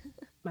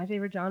 My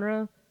favorite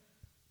genre.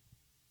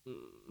 I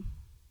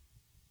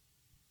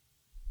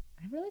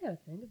really gotta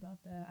think about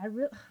that. I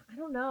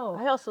don't know.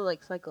 I also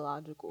like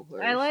psychological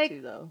horror. I like-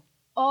 too, though.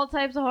 All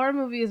types of horror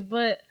movies,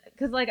 but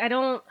because like I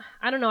don't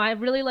know. I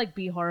really like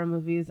B horror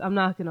movies. I'm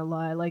not gonna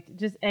lie. Like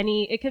just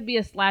any. It could be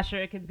a slasher.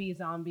 It could be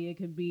zombie. It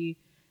could be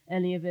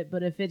any of it.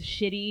 But if it's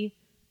shitty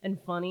and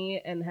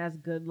funny and has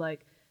good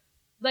like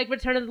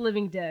Return of the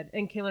Living Dead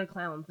and Killer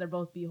Clowns, they're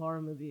both B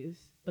horror movies,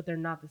 but they're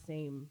not the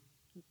same.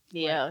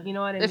 Yeah. Like, you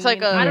know what I mean? It's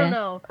like a- I Yeah. don't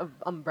know. A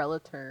umbrella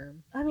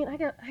term. I mean,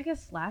 I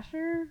guess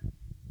slasher.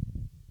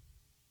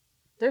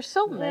 There's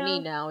so many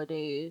Yeah.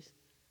 nowadays.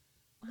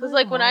 I Because, don't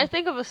like, when know. I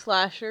think of a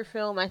slasher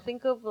film, I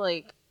think of,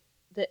 like,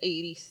 the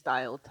 80s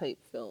style type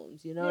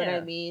films. You know what I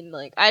Yeah. mean?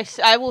 Like,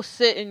 I will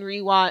sit and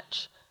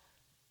rewatch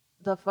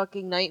the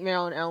fucking Nightmare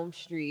on Elm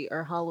Street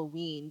or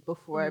Halloween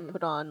before I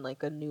put on,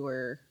 like, a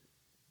newer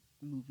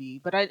movie.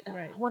 But I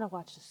Right. want to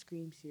watch the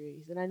Scream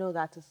series, and I know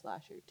that's a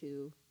slasher,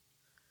 too.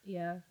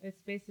 Yeah,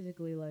 it's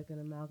basically like an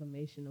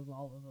amalgamation of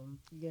all of them,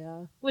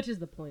 Yeah. which is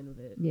the point of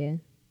it. Yeah.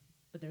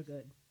 But they're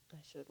good. I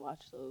should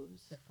watch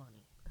those. They're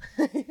funny.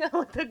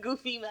 With the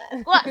goofy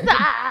mask. What's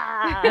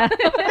up?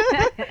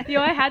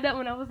 Yo, I had that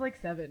when I was like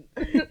 7.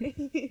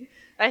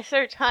 I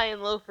search high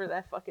and low for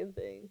that fucking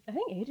thing. I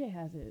think AJ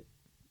has it.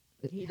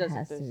 He doesn't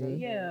Has to deserve be. it.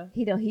 Yeah.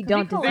 He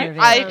don't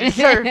collects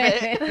deserve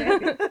it.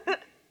 them. I deserve it.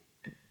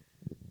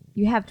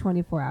 You have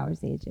 24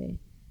 hours, AJ.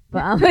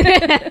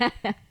 But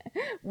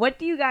what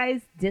do you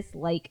guys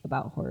dislike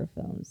about horror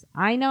films?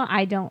 I know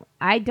I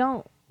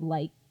don't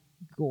like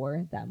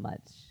gore that much.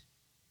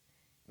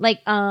 Like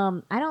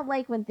I don't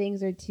like when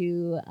things are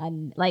too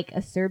like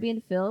a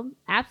Serbian film,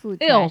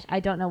 absolute Ew. trash. I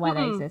don't know why that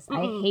Mm-mm, exists. I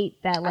mm-mm.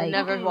 hate that. Like I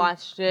never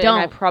watched it,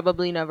 Don't. and I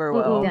probably never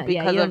will Mm-mm. Yeah,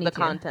 because you don't of the need to.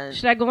 content.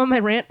 Should I go on my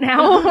rant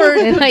now, or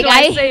and, like do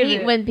I save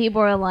hate it? when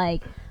people are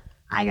like,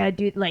 I gotta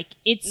do like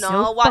it's No, so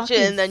I'll watch it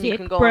fucking and then you sick,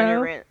 can go bro. on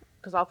your rant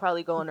because I'll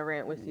probably go on a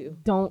rant with you.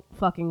 Don't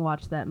fucking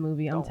watch that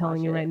movie. I'm Don't telling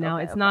watch you it. right now.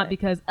 Okay, It's not okay.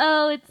 because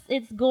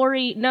it's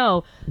gory.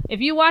 No, if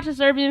you watch a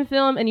Serbian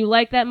film and you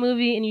like that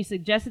movie and you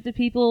suggest it to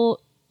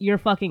people, you're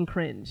fucking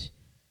cringe.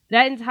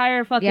 That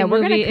entire fucking Yeah,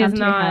 we're movie gonna come is to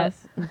your not.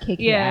 house and kick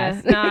your Yeah,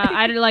 ass. nah.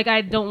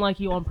 I don't like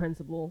you on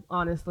principle.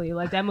 Honestly,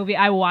 like that movie.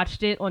 I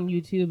watched it on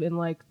YouTube in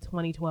like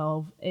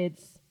 2012.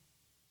 It's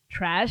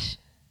trash.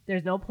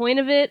 There's no point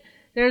of it.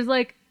 There's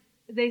like.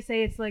 They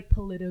say it's like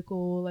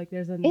political, like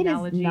there's an It is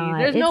analogy. not.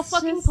 There's no It's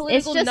fucking just-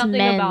 political it's just nothing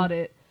men. about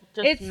it.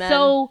 Just It's men.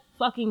 so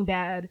fucking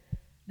bad.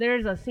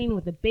 There's a scene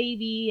with the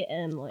baby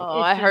and like. Oh,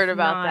 it's I heard just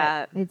about not-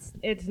 that.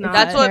 It's not.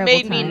 That's a what terrible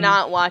made me time.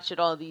 not watch it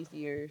all these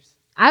years.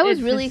 I was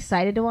It's really just-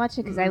 excited to watch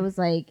it because I was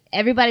like,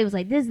 everybody was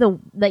like, "This is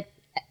the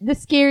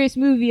scariest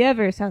movie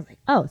ever." So I was like,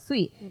 "Oh,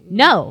 sweet."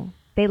 No,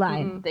 they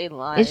lied. They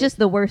lied. It's just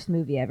the worst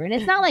movie ever, and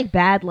it's not like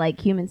bad like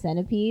Human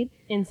Centipede.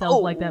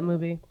 Incels like that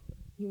movie.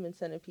 Human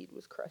Centipede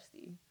was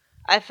crusty.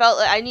 I felt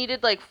like I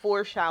needed like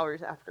 4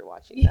 showers after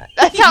watching that.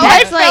 That's how I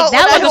That's like felt.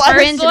 that when I was watched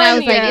cringe, and I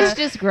was one, like, yeah. "It's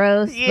just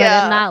gross," but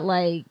Yeah. I'm not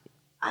like.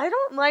 I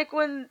don't like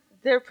when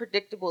they're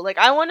predictable. Like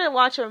I want to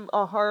watch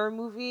a horror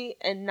movie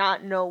and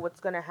not know what's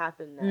gonna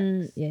happen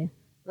next. Yeah,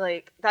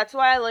 Like that's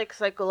why I like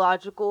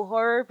psychological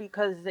horror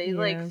because they Yeah.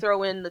 like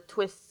throw in the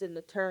twists and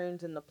the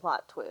turns and the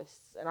plot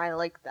twists, and I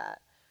like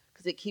that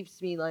because it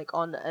keeps me like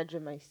on the edge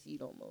of my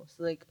seat almost.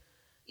 Like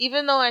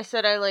even though I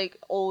said I like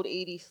old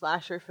 80s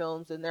slasher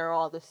films and they're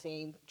all the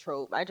same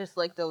trope, I just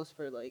like those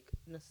for like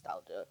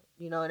nostalgia.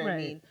 You know what I Right.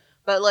 mean?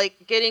 But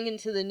like getting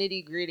into the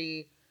nitty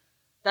gritty.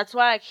 That's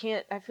why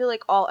I feel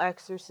like all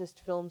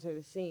Exorcist films are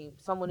the same.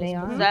 Someone They is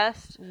are.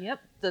 possessed. Yep.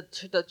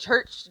 The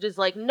church is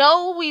like,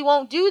 no, we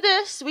won't do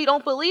this. We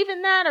don't believe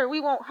in that, or we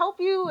won't help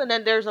you. And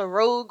then there's a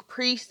rogue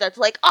priest that's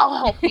like, I'll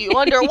help you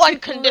under one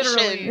condition.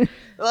 Literally.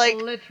 Like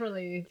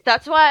Literally.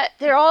 that's why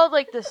they're all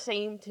like the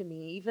same to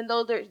me, even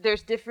though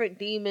there's different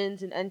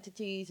demons and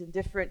entities and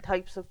different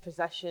types of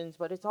possessions,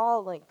 but it's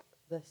all like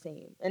the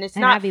same. And it's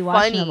and not I'd be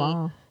watching funny. them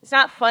all. It's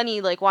not funny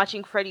like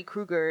watching Freddy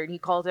Krueger and he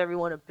calls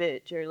everyone a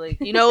bitch, or like,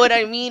 you know what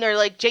I mean, or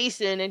like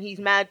Jason and he's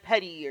mad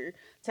petty, or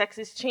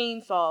Texas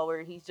Chainsaw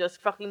where he's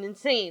just fucking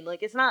insane.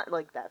 Like it's not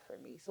like that for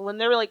me. So when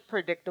they're like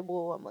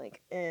predictable, I'm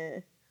like,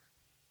 eh.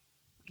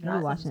 I'll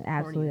be watching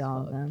absolutely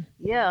all of them.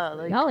 Yeah,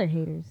 like Y'all are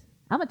haters.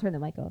 I'm gonna turn the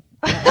mic off.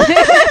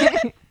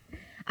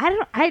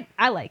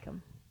 I like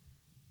them.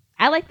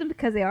 I like them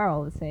because they are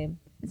all the same.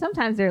 And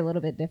sometimes they're a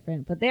little bit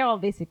different, but they're all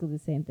basically the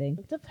same thing.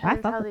 it depends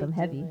I fuck how with they them do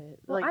heavy. it.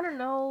 Well, Like, I don't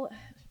know.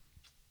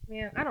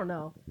 Man, I don't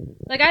know.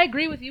 Like, I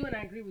agree with you and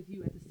I agree with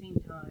you at the same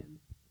time.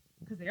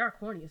 Because they are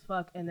corny as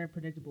fuck and they're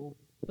predictable.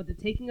 But the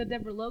Taking of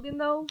Deborah Logan,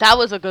 though? that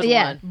was a good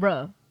Yeah. one.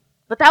 Bruh.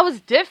 But that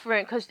was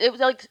different because it was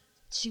like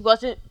she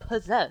wasn't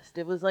possessed.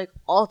 It was like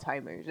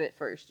Alzheimer's at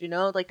first, you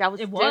know? Like that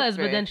was It was,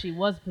 but different. then she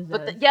was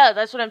possessed. But yeah,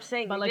 that's what I'm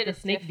saying. by They like did the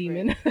it snake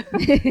different.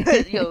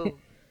 demon. Yo,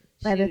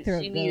 By the she throat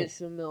needed goat.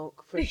 some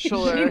milk for She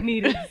sure.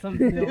 needed some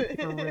milk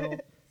for real.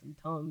 Some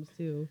Tums,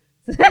 too.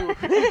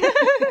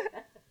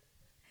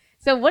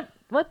 So what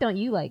don't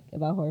you like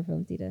about horror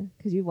films, Tita?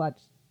 Because you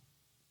watched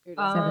You're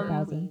Um,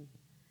 7,000.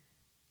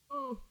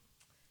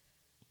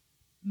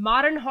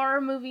 Modern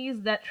horror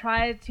movies that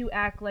try to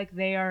act like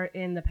they are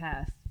in the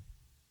past.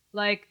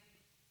 Like,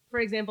 for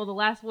example, The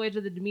Last Voyage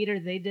of the Demeter,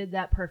 they did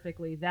that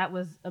perfectly. That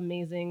was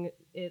amazing.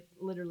 It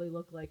literally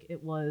looked like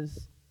it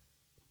was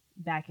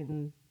back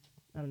in,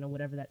 I don't know,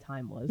 whatever that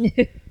time was.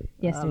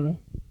 Yesterday.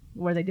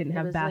 Where they didn't It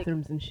have was like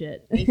bathrooms and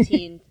shit.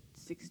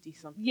 1860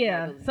 something. I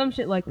Yeah, believe. some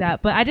shit like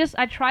that. But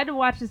I tried to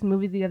watch this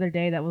movie the other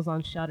day that was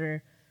on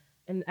Shudder,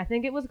 and I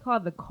think it was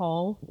called The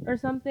Call or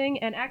something.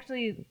 And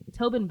actually,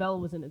 Tobin Bell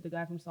was in it, the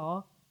guy from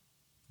Saw.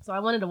 So I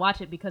wanted to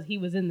watch it because he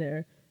was in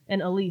there,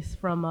 and Elise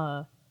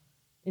from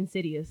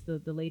Insidious,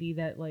 the lady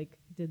that like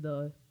did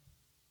the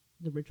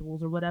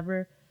rituals or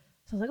whatever.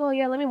 So I was like, oh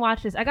yeah, let me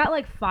watch this. I got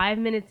like 5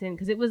 minutes in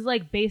because it was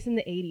like based in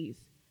the 80s,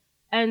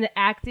 and the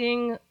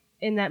acting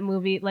in that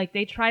movie, like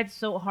they tried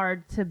so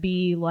hard to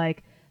be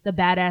like the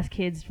badass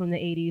kids from the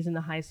 80s in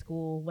the high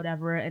school,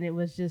 whatever, and it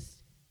was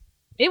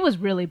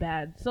really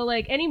bad. So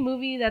like any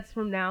movie that's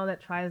from now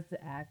that tries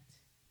to act.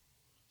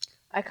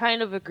 I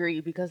kind of agree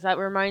because that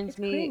reminds It's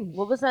me. cringe.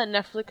 What was that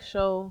Netflix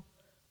show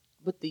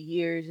with the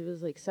years? It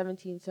was like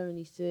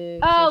 1776.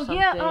 Oh or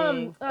yeah,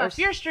 something. Or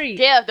Fear Street.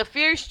 Yeah, the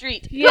Fear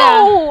Street. Yeah.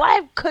 No,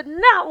 I could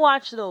not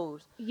watch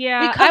those.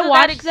 Yeah, Because I of that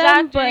watched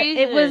exact them, but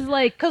it reason. was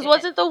like Because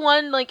wasn't the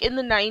one like in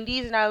the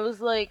 90s, and I was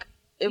like,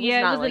 it was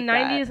yeah, not it was like the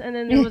 90s, that. and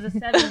then there was the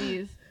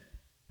 70s.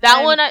 That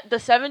and- one, the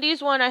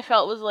 70s one, I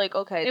felt was like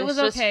okay. It This was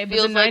just okay, but the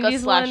feels like a 90s one-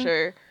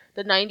 slasher.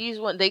 The 90s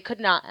one, they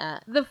could not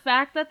act. The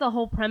fact that the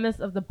whole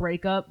premise of the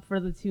breakup for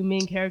the two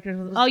main characters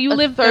was, It was oh, you a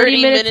live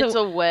 30 minutes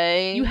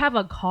away. You have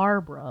a car,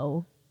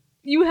 bro.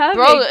 You have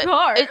Bro, a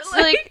car. it's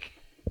like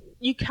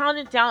you count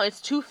it down. It's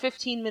 2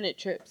 15-minute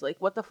trips. Like,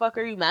 what the fuck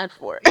are you mad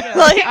for? Yeah,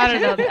 Like, I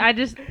don't know. I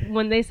just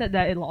when they said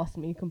that, it lost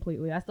me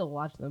completely. I still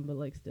watch them, but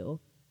like still.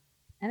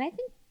 And I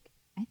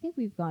think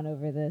we've gone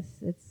over this.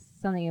 It's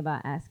something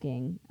about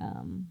asking.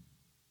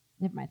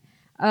 Never mind.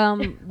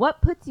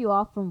 What puts you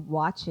off from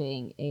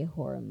watching a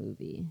horror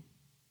movie?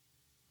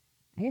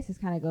 I guess this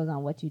kind of goes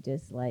on what you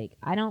dislike.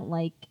 I don't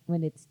like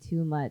when it's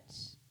too much.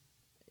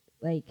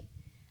 Like,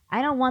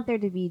 I don't want there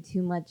to be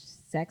too much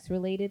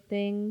sex-related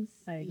things.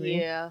 I agree.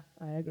 yeah.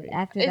 I agree.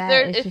 After If that,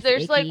 there, it's if just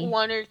there's icky. like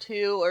one or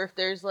two, or if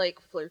there's like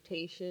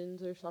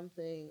flirtations or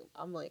something,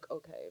 I'm like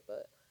okay.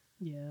 But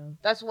Yeah.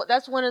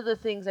 that's one of the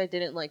things I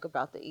didn't like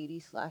about the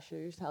 80s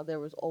slashers. How there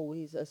was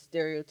always a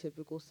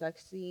stereotypical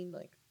sex scene.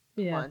 Like,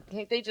 come Yeah. on,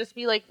 can't they just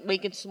be like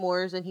making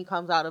s'mores and he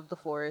comes out of the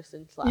forest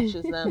and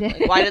slashes them?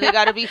 Like, why do they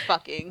gotta be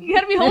fucking? You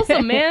gotta be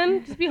wholesome,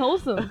 man. Just be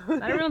wholesome.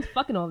 Not everyone's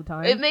fucking all the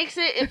time. It makes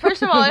it.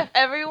 First of all, if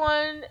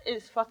everyone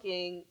is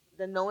fucking,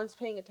 then no one's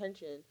paying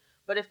attention.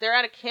 But if they're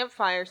at a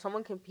campfire,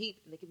 someone can peep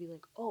and they can be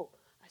like, "Oh,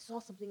 I saw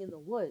something in the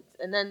woods,"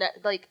 and then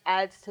that like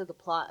adds to the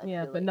plot. I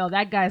yeah, feel but like. no,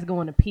 that guy's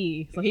going to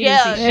pee, so he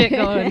Yeah. didn't see shit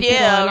going.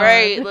 Yeah, going on.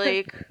 right.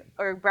 Like,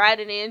 or Brad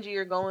and Angie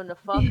are going to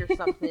fuck or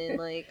something.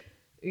 Like,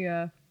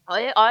 Yeah.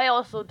 I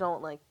also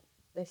don't like.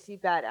 I see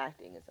bad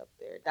acting is up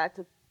there. That's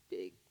a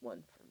big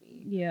one for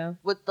me. Yeah.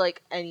 With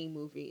like any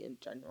movie in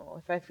general,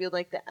 if I feel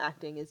like the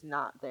acting is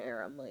not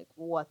there, I'm like,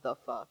 what the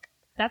fuck?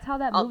 That's how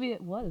that I'll- movie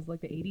it was,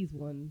 like the 80s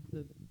one.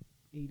 The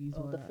 80s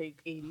Oh, one. the fake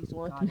 80s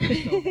one. God, it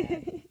was so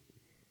bad.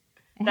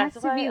 It has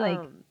to be like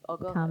oh,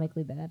 go ahead.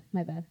 comically bad.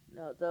 My bad.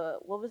 No,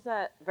 what was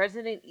that?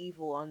 Resident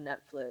Evil on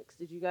Netflix.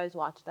 Did you guys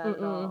watch that at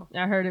all?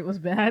 I heard it was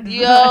bad.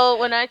 Yo,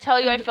 when I tell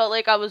you, I felt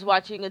like I was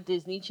watching a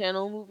Disney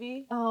Channel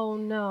movie. Oh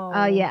no.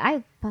 Oh yeah,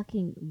 I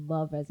fucking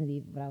love Resident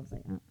Evil, but I was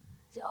like,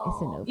 it's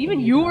a no. Even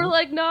for me, you bro. were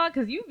like, nah,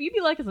 because you be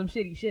liking some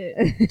shitty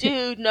shit.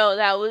 Dude, no,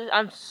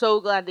 I'm so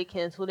glad they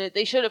canceled it.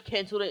 They should have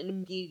canceled it and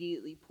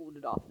immediately pulled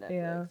it off Netflix.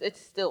 Yeah. It's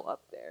still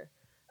up there.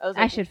 I was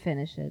I like, should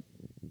finish it.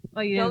 Oh,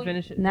 you No, didn't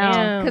finish it.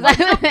 No, because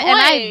because and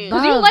I point?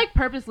 Because you love- like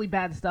purposely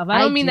bad stuff. I I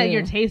don't mean that do.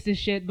 your taste is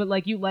shit, but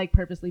like you like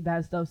purposely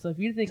bad stuff. So if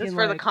you're thinking Just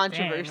for the like,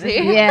 controversy.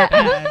 "Dang, this is Yeah.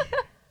 bad."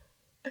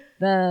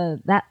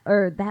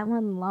 that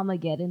one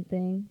Lamageddon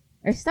thing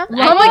or stuff.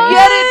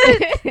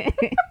 Lamageddon!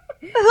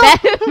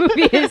 That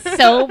movie is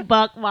so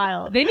buck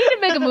wild. They need to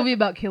make a movie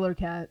about killer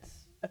cats,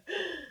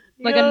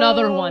 like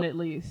another Yo. one at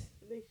least.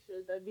 They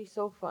should. That'd be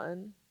so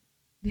fun.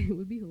 It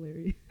would be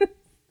hilarious.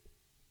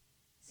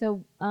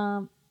 So,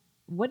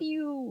 what do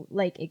you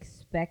like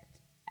expect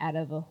out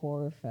of a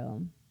horror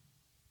film?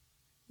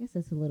 I guess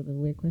that's a little bit of a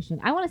weird question.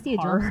 I want to see a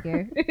Horror. jump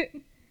scare.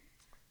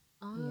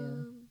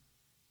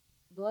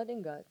 Blood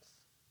and guts.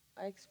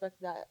 I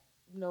expect that.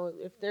 No,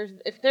 if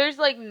there's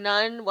like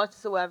none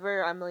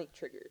whatsoever, I'm like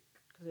triggered.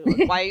 'Cause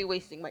like, why are you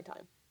wasting my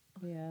time?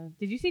 Yeah.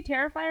 Did you see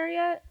Terrifier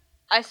yet?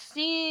 I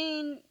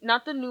seen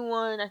not the new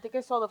one. I think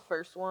I saw the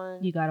first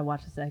one. You gotta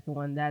watch the second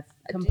one. That's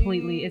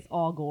completely. Dude. It's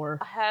all gore.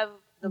 I have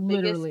the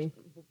Literally.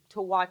 biggest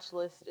to watch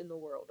list in the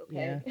world.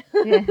 Okay,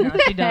 Yeah. No,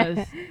 she does.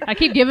 I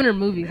keep giving her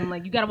movies. I'm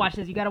like, you gotta watch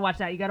this. You gotta watch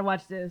that. You gotta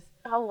watch this.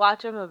 I'll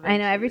watch them eventually. I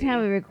know every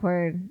time we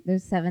record,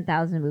 there's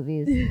 7,000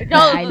 movies No.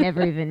 that I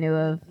never even knew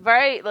of.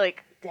 Right,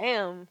 like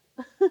damn.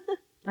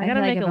 I gotta feel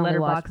like make I've a only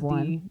letterbox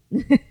watched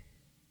D.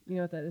 You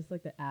know what that is?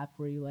 Like the app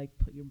where you like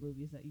put your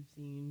movies that you've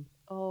seen.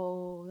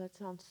 Oh, that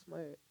sounds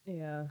smart.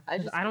 Yeah. I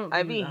 'Cause just I don't.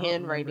 I do be that. I don't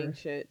handwriting remember.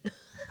 shit.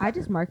 I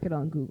just mark it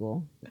on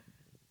Google.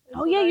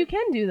 Oh yeah, you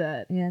can do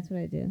that. Yeah, that's what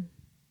I do.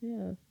 Yeah. I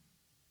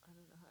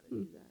don't know how to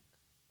do that.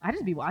 I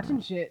just be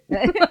watching shit.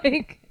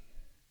 Like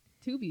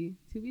Tubi.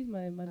 Tubi's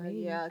my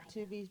main. Yeah,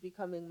 Tubi's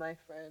becoming my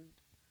friend.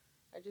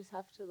 I just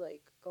have to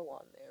like go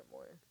on there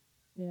more.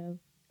 Yeah.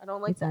 I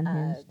don't like It's the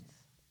unhinged. ads.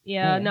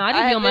 Yeah. Yeah. No, I I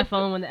just be on my haven't-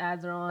 phone when the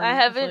ads are on. I It's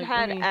just haven't like,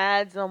 had let me-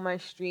 ads on my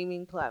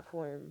streaming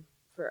platform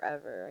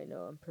forever. I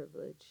know I'm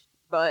privileged,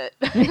 but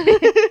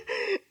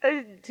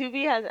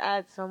Tubi has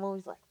ads, so I'm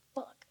always like,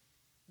 "Fuck."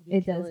 Be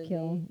It does killing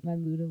kill me. my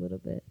mood a little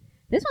bit.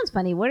 This one's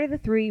funny. What are the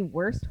 3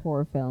 worst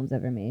horror films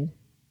ever made?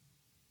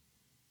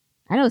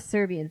 I know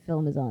Serbian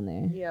film is on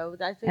there. Yeah,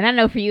 I think. And I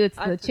know for you it's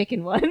I the th-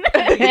 chicken one.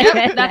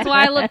 Yep, that's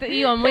why I looked at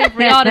you. I'm waiting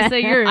for y'all to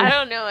say yours. I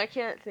don't know. I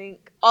can't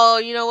think. Oh,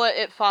 you know what?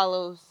 It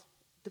follows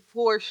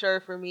for sure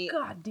for me.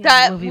 God damn,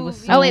 That that movie was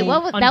movie- so Oh wait,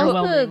 what was that? Was the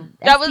underwhelming.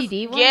 That was-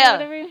 STD one? yeah. Or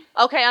whatever?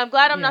 Okay, I'm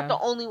glad I'm not Yeah. the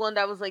only one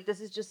that was like, this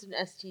is just an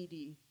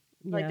STD.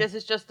 Like Yeah. this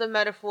is just a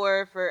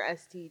metaphor for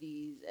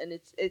STDs, and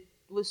it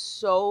was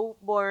so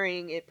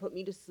boring. It put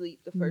me to sleep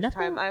the first Nothing-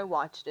 time I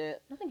watched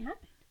it. Nothing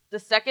happened. The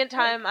second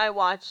time I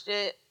watched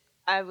it,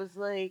 I was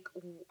like,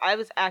 I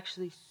was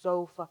actually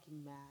so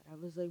fucking mad. I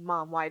was like,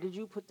 Mom, why did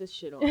you put this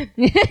shit on?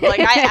 Like,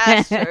 I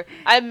asked her.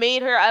 I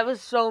made her. I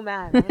was so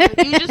mad. I was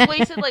like, you just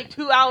wasted like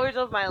 2 hours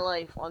of my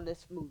life on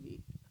this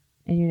movie.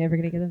 And you're never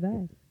gonna get it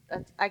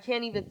back. I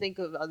can't even think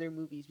of other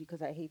movies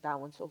because I hate that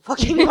one so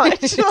fucking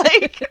much.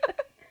 Like,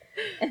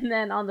 And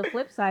then on the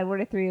flip side, what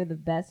are 3 of the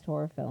best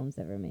horror films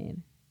ever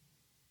made?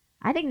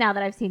 I think now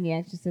that I've seen The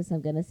Exorcist,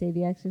 I'm gonna say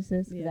The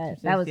Exorcist.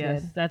 'Cause that was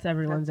yes, good. that's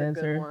everyone's That's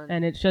a good answer, one.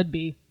 and it should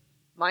be.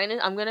 mine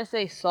is, I'm gonna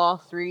say Saw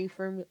 3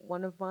 for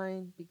one of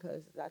mine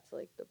because that's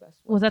like the best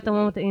one. Was that to the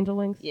one me. with the angel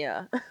wings?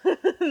 Yeah,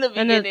 in the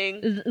And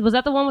beginning. was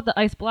that the one with the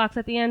ice blocks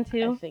at the end I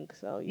too? think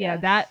so. Yeah,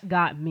 yes. that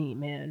got me,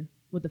 man.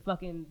 With the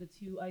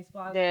 2 ice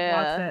blocks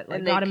Yeah, that like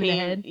and got they him in the came.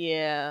 head.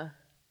 Yeah,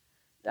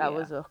 that Yeah.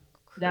 was a.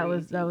 That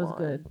was crazy one.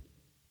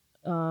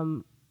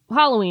 good.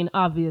 Halloween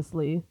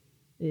obviously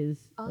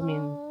is. I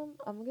mean,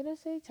 I'm gonna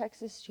say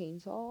Texas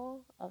Chainsaw.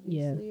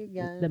 Obviously,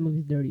 again. that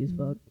movie's dirty as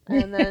fuck.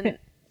 And then,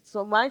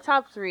 so my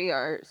top 3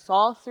 are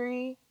Saw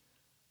 3,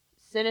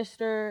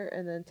 Sinister,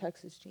 and then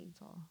Texas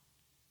Chainsaw.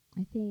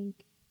 I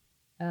think,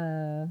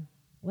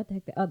 what the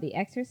heck? Oh, The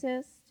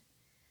Exorcist,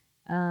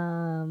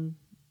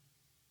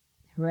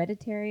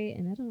 Hereditary,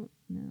 and I don't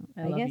know.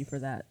 I love you guess for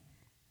that.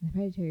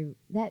 Hereditary,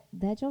 that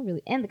y'all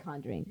really, and The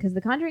Conjuring, because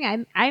The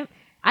Conjuring,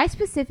 I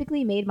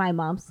specifically made my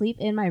mom sleep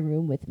in my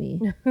room with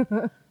me.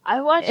 I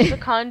watched The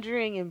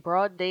Conjuring in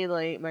broad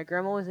daylight. My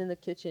grandma was in the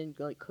kitchen,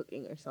 like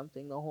cooking or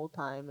something the whole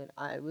time, and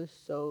I was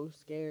so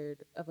scared.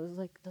 I was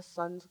like, the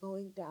sun's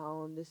going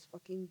down. This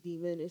fucking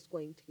demon is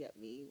going to get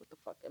me. What the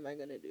fuck am I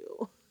gonna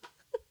do?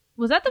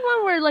 Was that the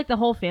one where like the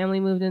whole family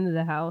moved into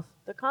the house?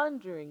 The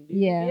Conjuring, dude.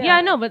 Yeah. Yeah,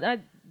 I know, but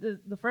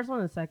the first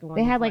one and the second one.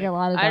 They was, had like a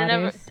lot of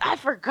daughters. I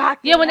forgot.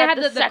 Yeah, when they had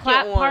the second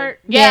clap one. part.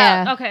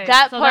 Yeah. Okay,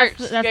 That so part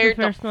that's scared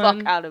the first fuck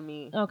one. out of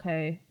me.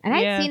 Okay. And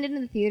yeah. I'd seen it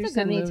in the theater It's a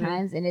so good many movie.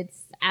 times, and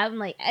I'm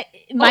like,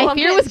 my I'm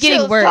fear was getting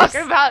chills worse.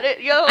 Talking about it,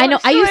 yo. I know.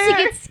 I used to swear.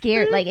 get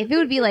scared. Like if it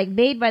would be like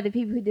made by the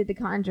people who did The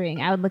Conjuring,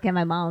 I would look at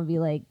my mom and be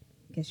like,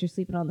 "Guess you're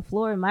sleeping on the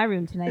floor in my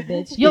room tonight,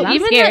 bitch." Yo, 'Cause I'm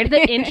even scared.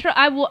 the intro,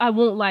 I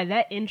won't lie.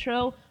 That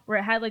intro where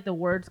it had like the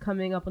words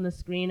coming up on the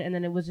screen, and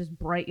then it was just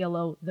bright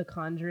yellow, The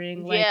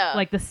Conjuring, like, Yeah.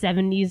 like the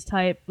 70s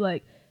type,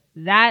 like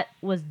that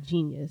was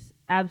genius.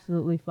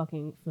 Absolutely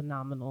fucking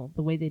phenomenal.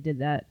 The way they did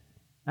that,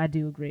 I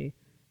do agree.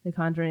 The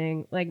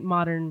Conjuring, like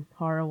modern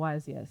horror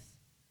wise, yes,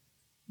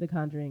 The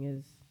Conjuring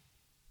is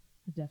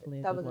definitely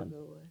a That good was a one.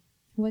 good one.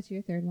 What's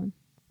your third one?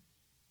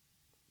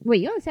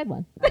 Wait, you only said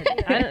one.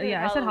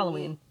 I said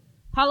Halloween.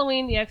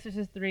 Halloween, The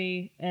Exorcist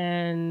 3,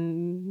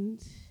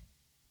 and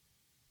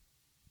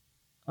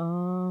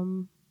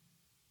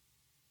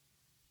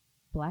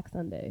Black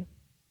Sunday.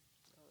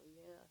 Oh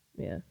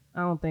yeah. Yeah,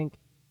 I don't think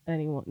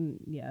anyone.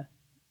 Yeah,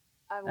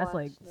 I that's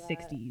like watched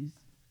that. 60s.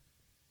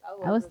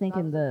 That I was that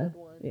thinking a the- good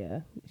one. Yeah,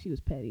 she was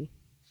petty,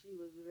 She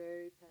was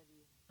very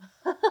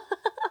petty.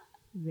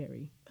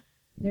 very.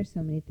 There's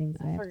so many things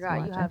I I have forgot to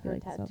watch. you I have feel her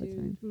like this all the tattooed.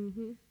 time.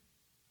 Mm-hmm.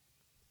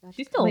 That's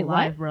She's still Wait, what?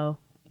 alive, bro.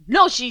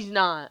 No, she's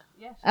not.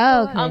 Yeah,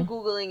 Oh, okay. I'm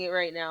googling it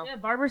right now. Yeah,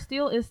 Barbara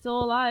Steele is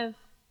still alive.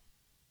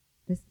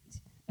 This,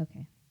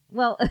 okay.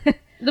 Well,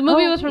 The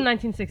movie Oh, was from wait.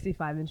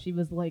 1965, and she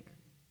was like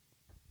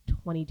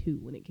 22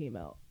 when it came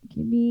out.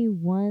 give me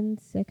one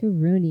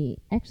second, Rooney.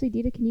 Actually,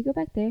 Dita, can you go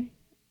back there?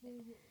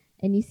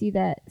 And you see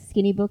that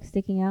skinny book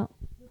sticking out?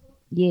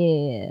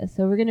 Yeah.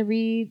 So we're gonna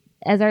read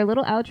as our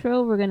little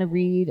outro. We're gonna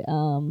read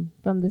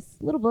from this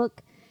little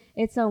book.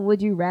 It's on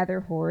Would You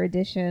Rather Horror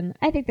Edition.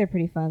 I think they're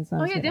pretty fun. So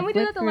I'm Oh just yeah, gonna didn't we do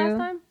flip that the last through.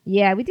 time?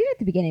 Yeah, we did it at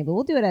the beginning, but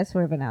we'll do it as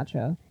sort of an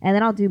outro, and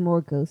then I'll do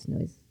more ghost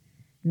noises,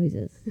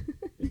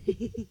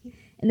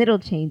 and it'll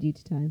change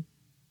each time.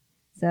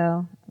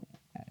 So,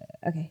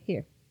 okay,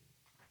 here.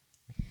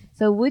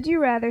 So, would you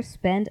rather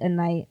spend a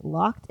night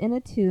locked in a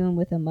tomb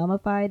with a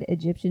mummified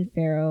Egyptian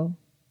pharaoh,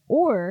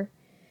 or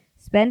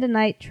spend a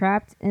night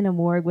trapped in a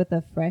morgue with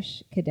a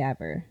fresh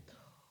cadaver.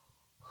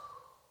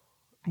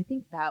 I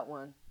think That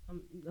one.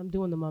 I'm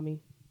doing the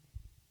mummy.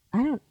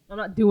 I'm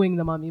not doing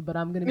the mummy, but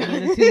I'm gonna be in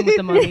a tomb with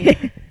the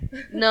mummy.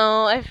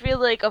 No, I feel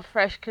like a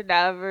fresh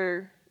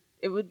cadaver,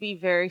 it would be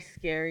very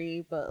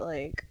scary, but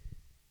like,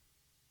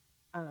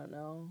 I don't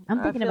know.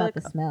 I'm thinking feel about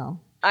like, the smell.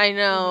 I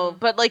know,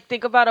 but like,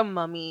 think about a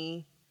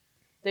mummy.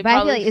 They But I feel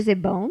probably like, is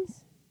it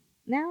bones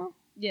now?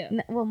 Yeah.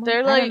 Well, They're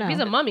I don't like- If know. he's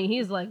a mummy,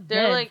 he's like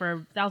They're dead like-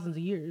 for thousands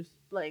of years.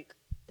 like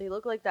they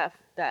look like that.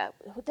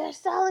 They're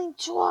selling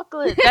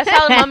chocolate. That's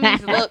how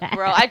mummies look,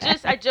 bro. I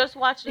just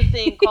watched a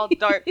thing called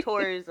Dark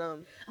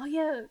Tourism, Oh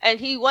yeah. and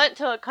he went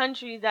to a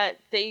country that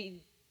they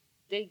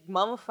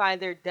mummify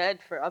their dead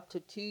for up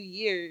to 2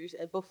 years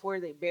before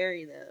they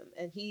bury them,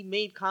 and he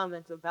made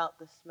comments about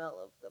the smell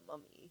of the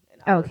mummy.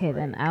 And I was Okay, like,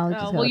 then I'll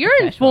just. Oh, go well, with the you're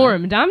fresh one.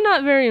 informed. I'm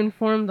not very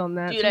informed on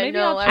that. Dude, so I maybe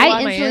know, I'll I change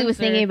I my instantly was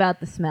answer. thinking about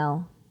the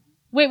smell.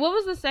 Wait, what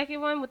was the second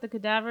one with the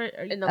cadaver?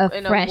 in A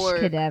in fresh morgue.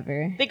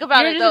 cadaver. Think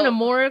about You're it just in though. a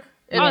morgue. It-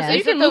 Oh, Yeah. so you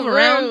it's can in the move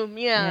around. room,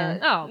 yeah.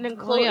 Oh, And then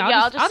well, close, yeah,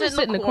 I'll I'll just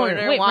sit in the corner.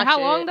 corner. Wait, and watch for how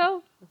it. long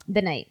though?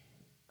 The night.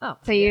 Oh,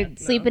 So you're yeah, no,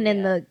 sleeping in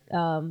yeah.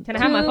 the Can I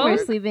have my tomb phone? or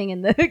sleeping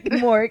in the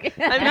morgue?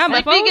 I'm have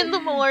my sleeping phone? in the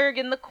morgue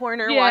in the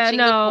corner Yeah, watching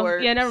the no,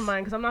 corpse. yeah, never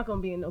mind, because I'm not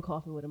gonna be in no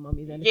coffin with a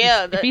mummy then.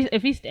 Yeah,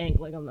 if he stank,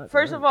 like I'm not.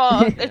 First gonna- of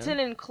all, Yeah. it's an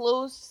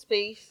enclosed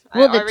space.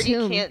 Well, I the already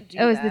tomb. can't do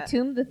Oh, that. is the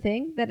tomb the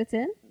thing that it's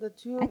in? The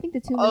tomb. I think the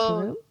tomb is the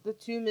room. The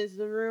tomb is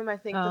the room. I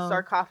think the Oh.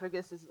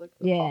 sarcophagus is like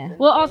the Yeah. coffin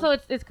Well, thing. also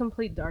it's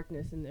complete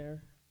darkness in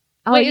there.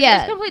 Oh Wait,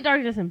 yeah. it's complete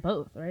darkness in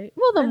both, right?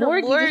 Well, the And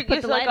morgue, you just put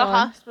is the like light a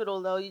on.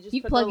 hospital though. You just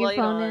You put plug the your light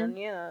phone on. in.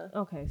 Yeah.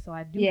 Okay, so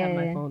I do Yeah, have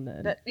my yeah. phone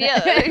then.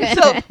 Yeah.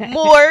 So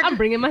morgue, I'm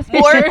bringing my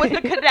morgue speaker. with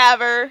the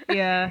cadaver.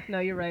 Yeah, no,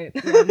 you're right.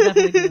 Yeah, I'm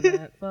definitely doing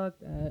that. Fuck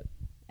that.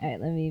 All right,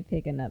 let me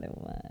pick another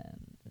one.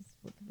 Let's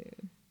flip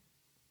through.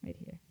 Right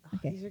here.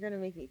 Okay. These are gonna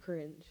make me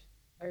cringe.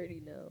 I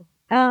already know.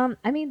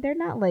 I mean, they're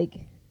not like.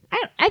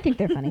 I think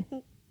they're funny.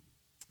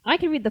 I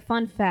can read the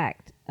fun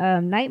fact.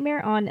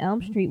 Nightmare on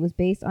Elm Street was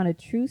based on a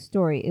true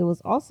story. It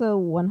was also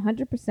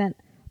 100%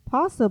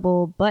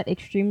 possible, but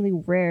extremely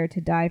rare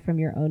to die from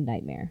your own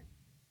nightmare.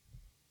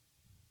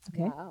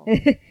 Okay. Wow.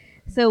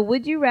 So,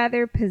 would you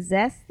rather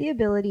possess the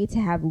ability to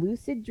have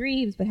lucid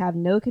dreams but have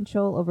no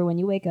control over when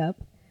you wake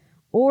up,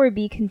 or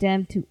be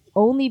condemned to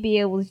only be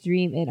able to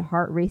dream in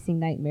heart-racing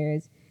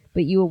nightmares,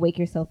 but you will wake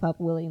yourself up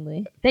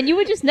willingly? Then you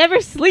would just never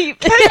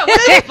sleep. First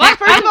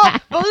of all,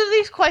 both of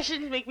these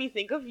questions make me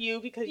think of you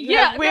because you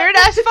Yeah, have weird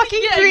ass fucking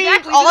yeah, dreams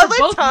exactly. all These are the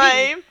both me.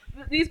 time.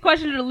 These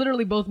questions are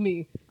literally both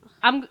me.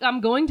 I'm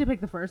going to pick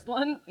the first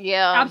one.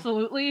 Yeah.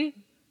 Absolutely.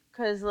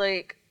 Because,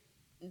 like,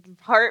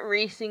 heart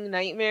racing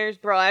nightmares,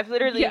 bro. I've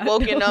literally Yeah,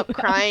 woken no, up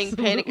crying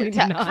panic absolutely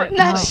attack not. from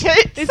that No.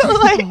 shit. It's So,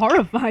 just like,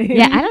 horrifying.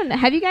 Yeah, I don't know.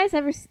 Have you guys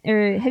ever,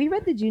 or have you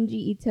read the Junji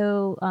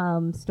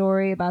Ito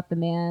story about the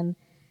man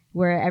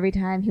where every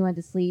time he went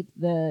to sleep,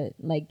 the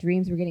like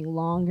dreams were getting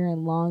longer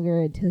and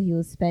longer until he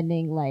was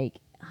spending like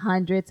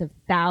hundreds of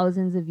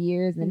thousands of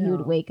years, and then he No.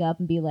 would wake up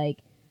and be like,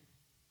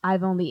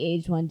 "I've only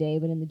aged one day,"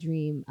 but in the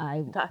dream,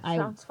 I that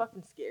sounds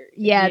fucking scary.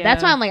 yeah,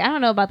 that's Yeah. why I'm like, I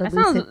don't know about the That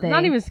lucid sounds thing.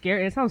 not even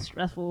scary. It sounds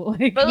stressful.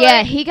 Like, But, Yeah,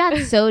 like, he got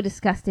so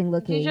disgusting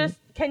looking.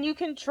 can you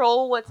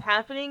control what's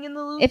happening in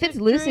the lucid If it's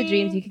lucid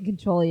dreams, dream? you can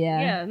control. Yeah.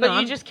 yeah, But no, you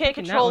I'm just can't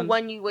picking that control one.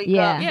 when you wake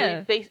Yeah.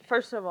 up. So Yeah.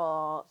 First of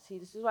all, see,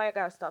 this is why I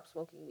gotta stop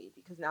smoking weed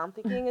because now I'm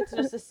thinking it's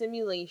just a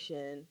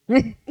simulation.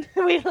 We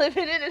live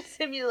in a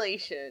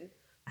simulation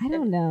I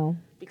don't know.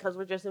 because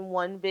we're just in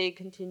one big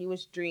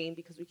continuous dream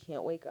because we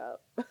can't wake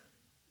up.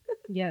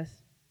 Yes.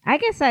 I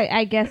guess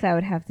I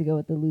would have to go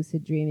with the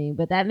lucid dreaming,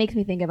 but that makes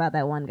me think about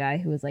that one guy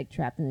who was like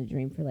trapped in a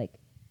dream for like.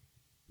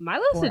 My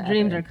lucid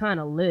dreams Forever. are kind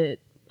of lit.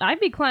 I'd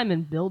be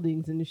climbing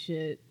buildings and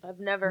shit, I've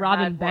never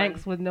robbing had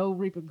banks one. with no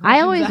repercussions.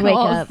 I always at wake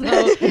all, up. so,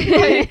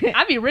 like,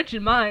 I'd be rich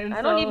in mine.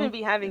 I don't so even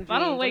be having dreams. If I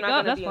don't wake I'm not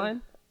up, gonna that's be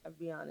fine. I'll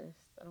be honest.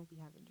 I don't be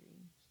having dreams.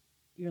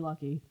 You're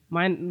lucky.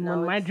 Mine, No,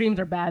 when my it's- dreams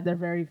are bad, they're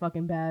very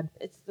fucking bad.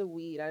 It's the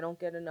weed. I don't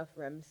get enough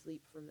REM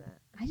sleep from that.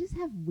 I just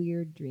have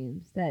weird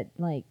dreams that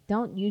like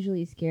don't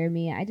usually scare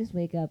me. I just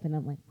wake up and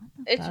I'm like, what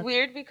the It's fuck?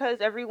 weird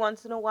because every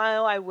once in a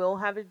while I will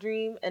have a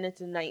dream and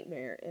it's a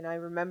nightmare and I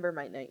remember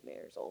my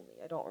nightmares only.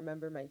 I don't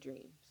remember my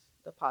dreams.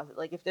 The positive.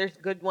 Like if there's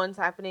good ones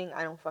happening,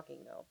 I don't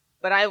fucking know.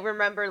 But I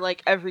remember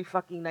like every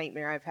fucking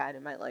nightmare I've had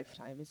in my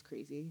lifetime. It's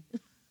crazy.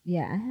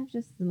 Yeah, I have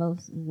just the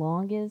most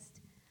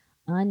longest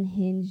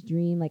unhinged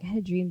dream. Like I had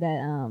a dream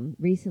that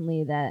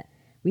recently that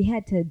we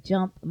had to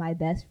jump my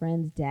best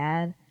friend's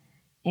dad,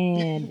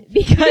 and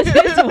because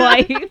his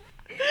wife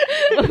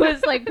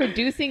was like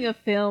producing a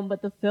film,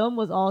 but the film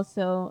was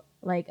also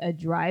like a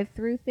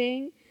drive-through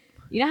thing.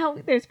 You know how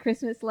there's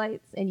Christmas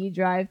lights and you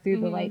drive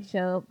through the light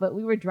show, but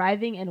we were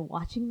driving and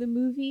watching the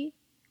movie,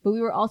 but we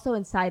were also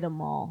inside a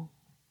mall.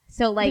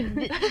 So like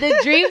the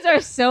dreams are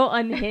so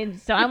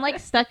unhinged. So I'm like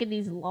stuck in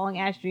these long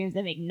ass dreams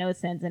that make no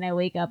sense, and I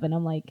wake up and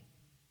I'm like,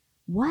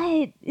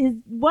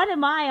 what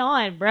am I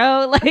on,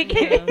 bro? Like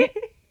Yeah.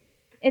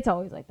 it's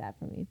always like that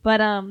for me. But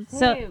so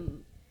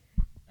Same.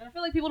 And I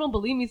feel like people don't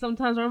believe me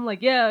sometimes. Where I'm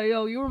like, yeah,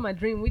 yo, you were in my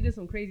dream. We did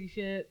some crazy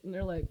shit, and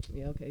they're like,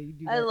 yeah, okay, you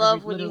do. That I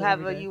love when you literally have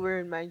every a day. "you were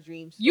in my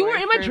dreams." You were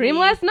in my dream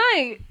last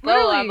night. No,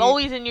 Literally. I'm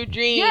always in your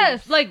dreams.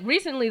 Yes, like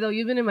recently though,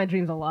 you've been in my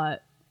dreams a lot.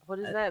 What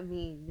does that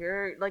mean?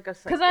 You're like a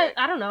Cause psychic.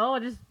 I don't know.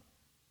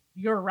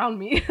 You're around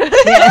me.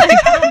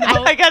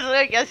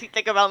 I guess you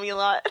think about me a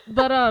lot.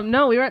 But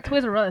no, we were at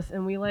Toys R Us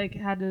and we like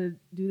had to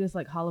do this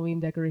like Halloween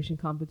decoration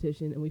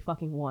competition and we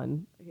fucking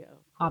won, Yeah.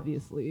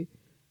 obviously.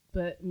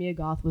 But Mia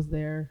Goth was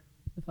there,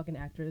 the fucking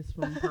actress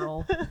from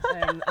Pearl,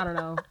 and I don't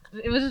know.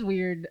 It was just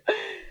weird.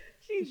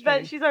 She's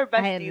strange. she's our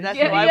bestie. That's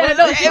Yeah, why. yeah,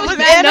 no, she was was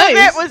mad Anna there?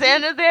 nice. Was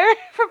Anna there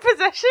for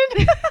Possession?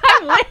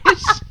 I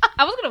wish.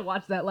 I was gonna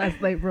watch that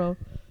last night, bro.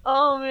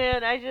 Oh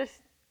man,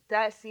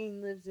 that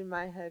scene lives in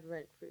my head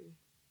rent free.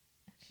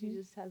 She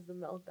just has the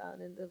meltdown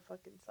in the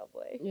fucking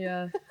subway.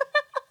 Yeah.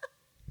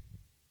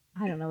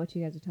 I don't know what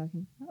you guys are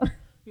talking about.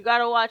 You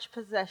gotta watch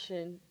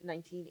Possession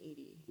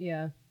 1980.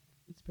 Yeah.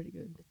 It's pretty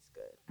good. It's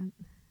good.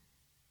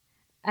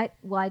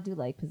 I do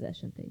like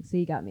possession things, so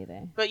you got me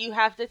there. But you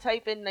have to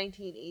type in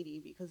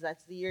 1980 because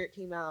that's the year it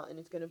came out, and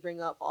it's gonna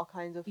bring up all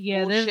kinds of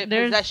Yeah, bullshit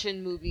there's-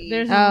 possession movies.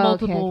 There's Oh,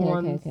 multiple okay,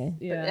 ones. okay.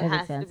 But Yeah. it That makes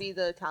has to sense. be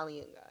the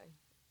Italian guy.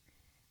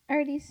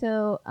 Alrighty,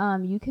 so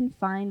you can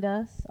find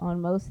us on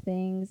most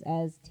things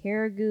as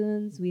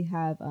Terragoons. We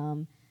have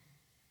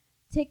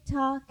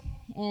TikTok,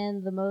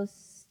 and the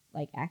most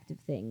like active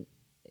thing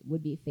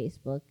would be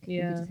Facebook. You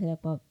Yeah. can just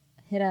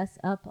hit us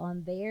up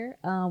on there.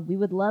 We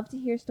would love to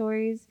hear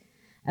stories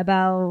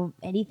about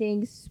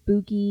anything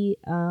spooky,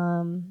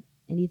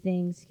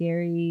 anything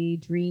scary,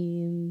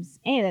 dreams,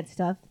 any of that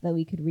stuff that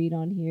we could read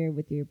on here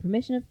with your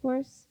permission, of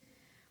course.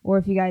 Or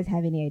if you guys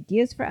have any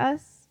ideas for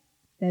us,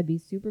 that'd be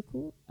super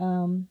cool.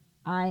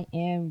 I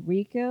am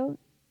Rico.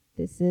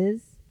 This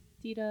is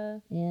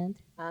Tita. and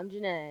I'm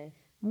Janae.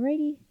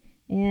 alrighty.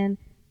 And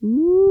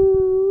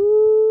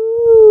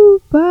ooh,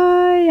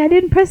 bye. I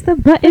didn't press the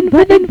button,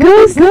 but it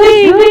goes.